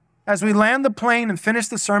now, as we land the plane and finish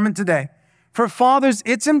the sermon today. For fathers,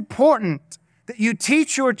 it's important that you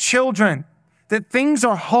teach your children that things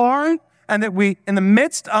are hard, and that we, in the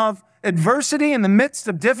midst of adversity, in the midst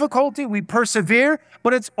of difficulty, we persevere.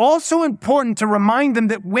 But it's also important to remind them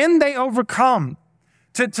that when they overcome,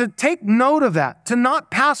 to take note of that, to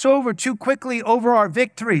not pass over too quickly over our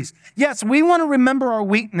victories. Yes, we want to remember our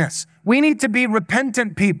weakness. We need to be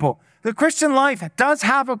repentant people. The Christian life does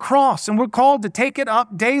have a cross, and we're called to take it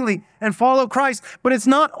up daily and follow Christ. But it's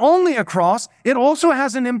not only a cross, it also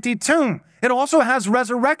has an empty tomb. It also has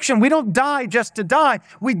resurrection. We don't die just to die.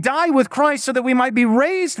 We die with Christ so that we might be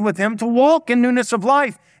raised with him to walk in newness of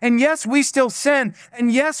life. And yes, we still sin.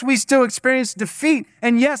 And yes, we still experience defeat.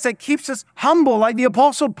 And yes, it keeps us humble, like the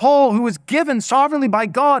Apostle Paul, who was given sovereignly by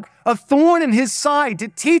God a thorn in his side to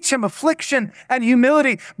teach him affliction and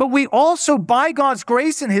humility. But we also, by God's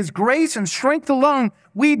grace and his grace and strength alone,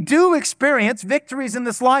 we do experience victories in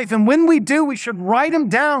this life. And when we do, we should write them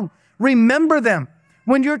down. Remember them.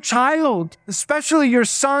 When your child, especially your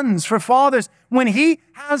sons, for fathers, when he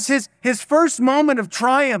has his first moment of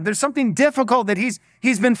triumph, there's something difficult that he's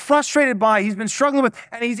been frustrated by, he's been struggling with,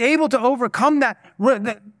 and he's able to overcome that.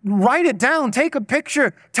 Write it down, take a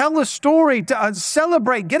picture, tell a story,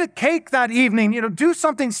 celebrate, get a cake that evening, do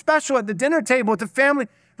something special at the dinner table with the family.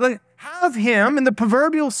 Have him in the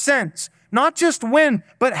proverbial sense, not just win,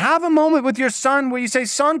 but have a moment with your son where you say,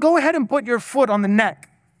 son, go ahead and put your foot on the neck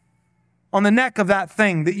of that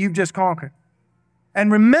thing that you've just conquered.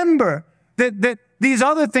 And remember that these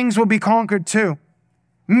other things will be conquered too.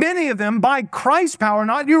 Many of them by Christ's power,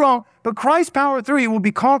 not your own, but Christ's power through you will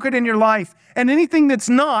be conquered in your life. And anything that's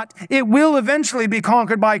not, it will eventually be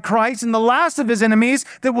conquered by Christ. And the last of his enemies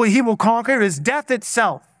that he will conquer is death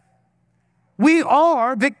itself. We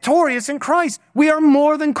are victorious in Christ. We are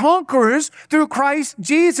more than conquerors through Christ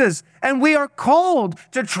Jesus. And we are called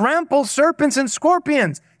to trample serpents and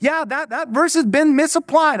scorpions. Yeah, that verse has been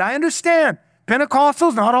misapplied. I understand.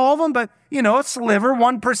 Pentecostals, not all of them, but, a sliver,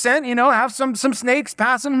 1%, have some snakes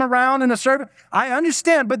passing them around in a serpent. I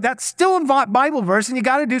understand, but that's still a Bible verse, and you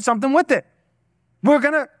got to do something with it. We're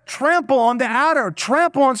going to trample on the adder,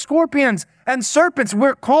 trample on scorpions and serpents.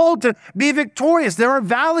 We're called to be victorious. There are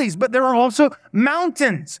valleys, but there are also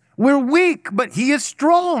mountains. We're weak, but he is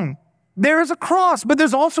strong. There is a cross, but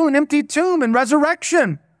there's also an empty tomb and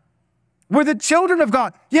resurrection. We're the children of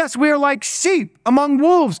God. Yes, we are like sheep among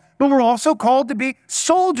wolves, but we're also called to be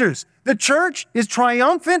soldiers. The church is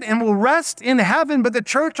triumphant and will rest in heaven, but the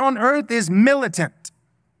church on earth is militant.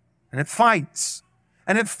 And it fights.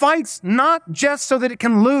 And it fights not just so that it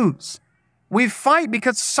can lose. We fight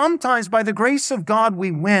because sometimes by the grace of God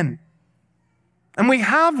we win. And we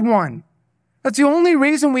have won. That's the only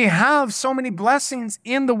reason we have so many blessings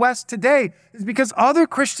in the West today, is because other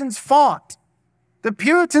Christians fought. The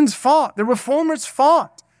Puritans fought. The Reformers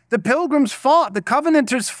fought. The Pilgrims fought. The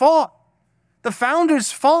Covenanters fought. The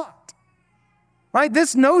Founders fought. Right?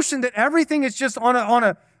 This notion that everything is just on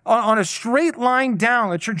a straight line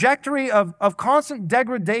down, a trajectory of constant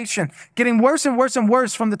degradation, getting worse and worse and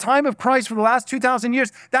worse from the time of Christ for the last 2,000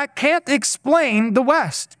 years, that can't explain the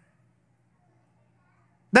West.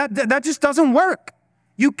 That just doesn't work.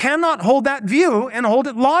 You cannot hold that view and hold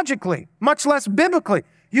it logically, much less biblically.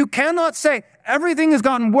 You cannot say everything has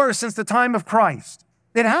gotten worse since the time of Christ.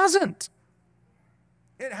 It hasn't.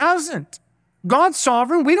 It hasn't. God's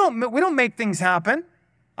sovereign. We don't make things happen.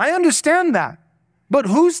 I understand that. But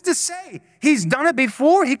who's to say? He's done it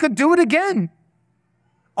before. He could do it again.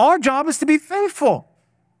 Our job is to be faithful.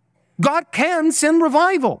 God can send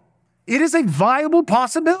revival. It is a viable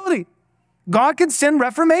possibility. God can send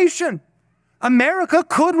reformation. America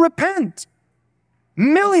could repent.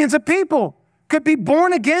 Millions of people could be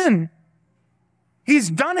born again.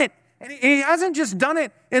 He's done it. And he hasn't just done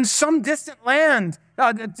it in some distant land,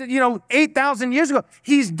 8,000 years ago.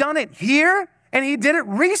 He's done it here, and he did it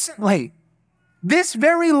recently. This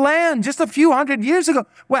very land, just a few hundred years ago,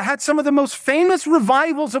 had some of the most famous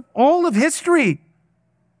revivals of all of history.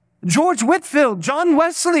 George Whitefield, John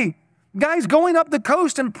Wesley, guys going up the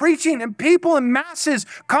coast and preaching, and people in masses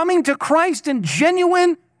coming to Christ in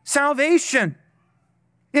genuine salvation.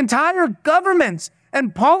 Entire governments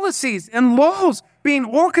and policies and laws being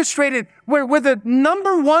orchestrated where the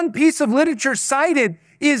number one piece of literature cited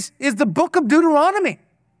is the book of Deuteronomy.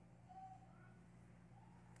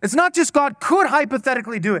 It's not just God could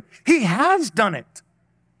hypothetically do it. He has done it.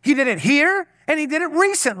 He did it here, and he did it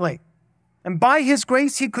recently. And by his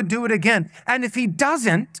grace, he could do it again. And if he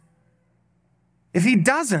doesn't,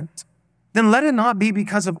 then let it not be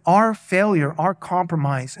because of our failure, our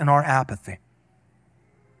compromise, and our apathy.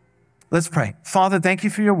 Let's pray. Father, thank you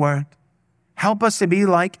for your word. Help us to be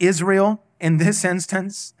like Israel in this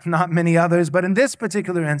instance, not many others, but in this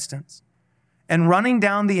particular instance, and running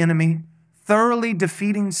down the enemy, thoroughly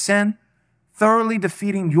defeating sin, thoroughly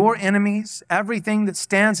defeating your enemies, everything that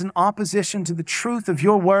stands in opposition to the truth of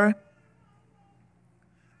your word,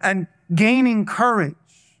 and gaining courage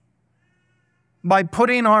by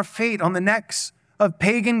putting our fate on the necks of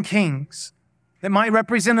pagan kings that might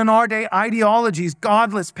represent in our day ideologies,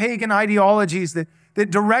 godless pagan ideologies that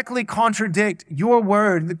directly contradict your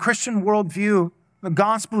word, the Christian worldview, the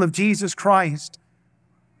gospel of Jesus Christ.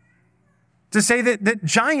 To say that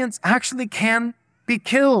giants actually can be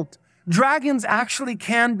killed. Dragons actually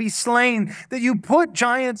can be slain. That you put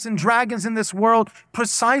giants and dragons in this world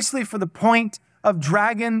precisely for the point of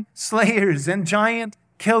dragon slayers and giant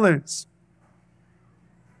killers.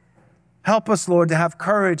 Help us, Lord, to have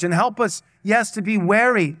courage, and help us, yes, to be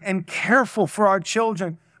wary and careful for our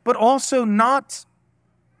children, but also not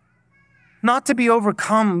to be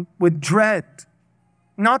overcome with dread,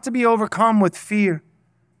 not to be overcome with fear.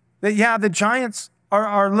 That, the giants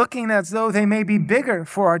are looking as though they may be bigger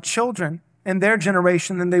for our children in their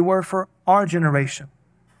generation than they were for our generation.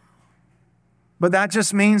 But that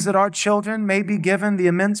just means that our children may be given the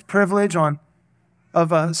immense privilege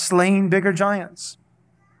of slaying bigger giants.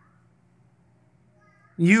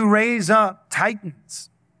 You raise up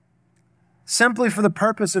titans simply for the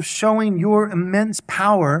purpose of showing your immense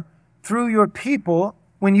power through your people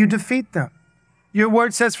when you defeat them. Your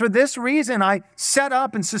word says, for this reason I set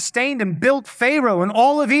up and sustained and built Pharaoh and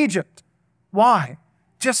all of Egypt. Why?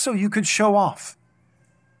 Just so you could show off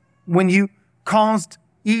when you caused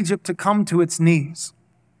Egypt to come to its knees.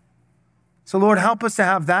 So Lord, help us to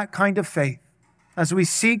have that kind of faith as we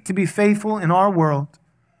seek to be faithful in our world,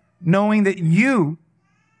 knowing that you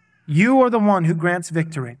are the one who grants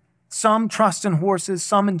victory. Some trust in horses,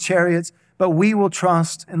 some in chariots, but we will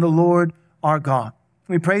trust in the Lord our God.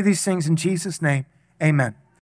 We pray these things in Jesus' name. Amen.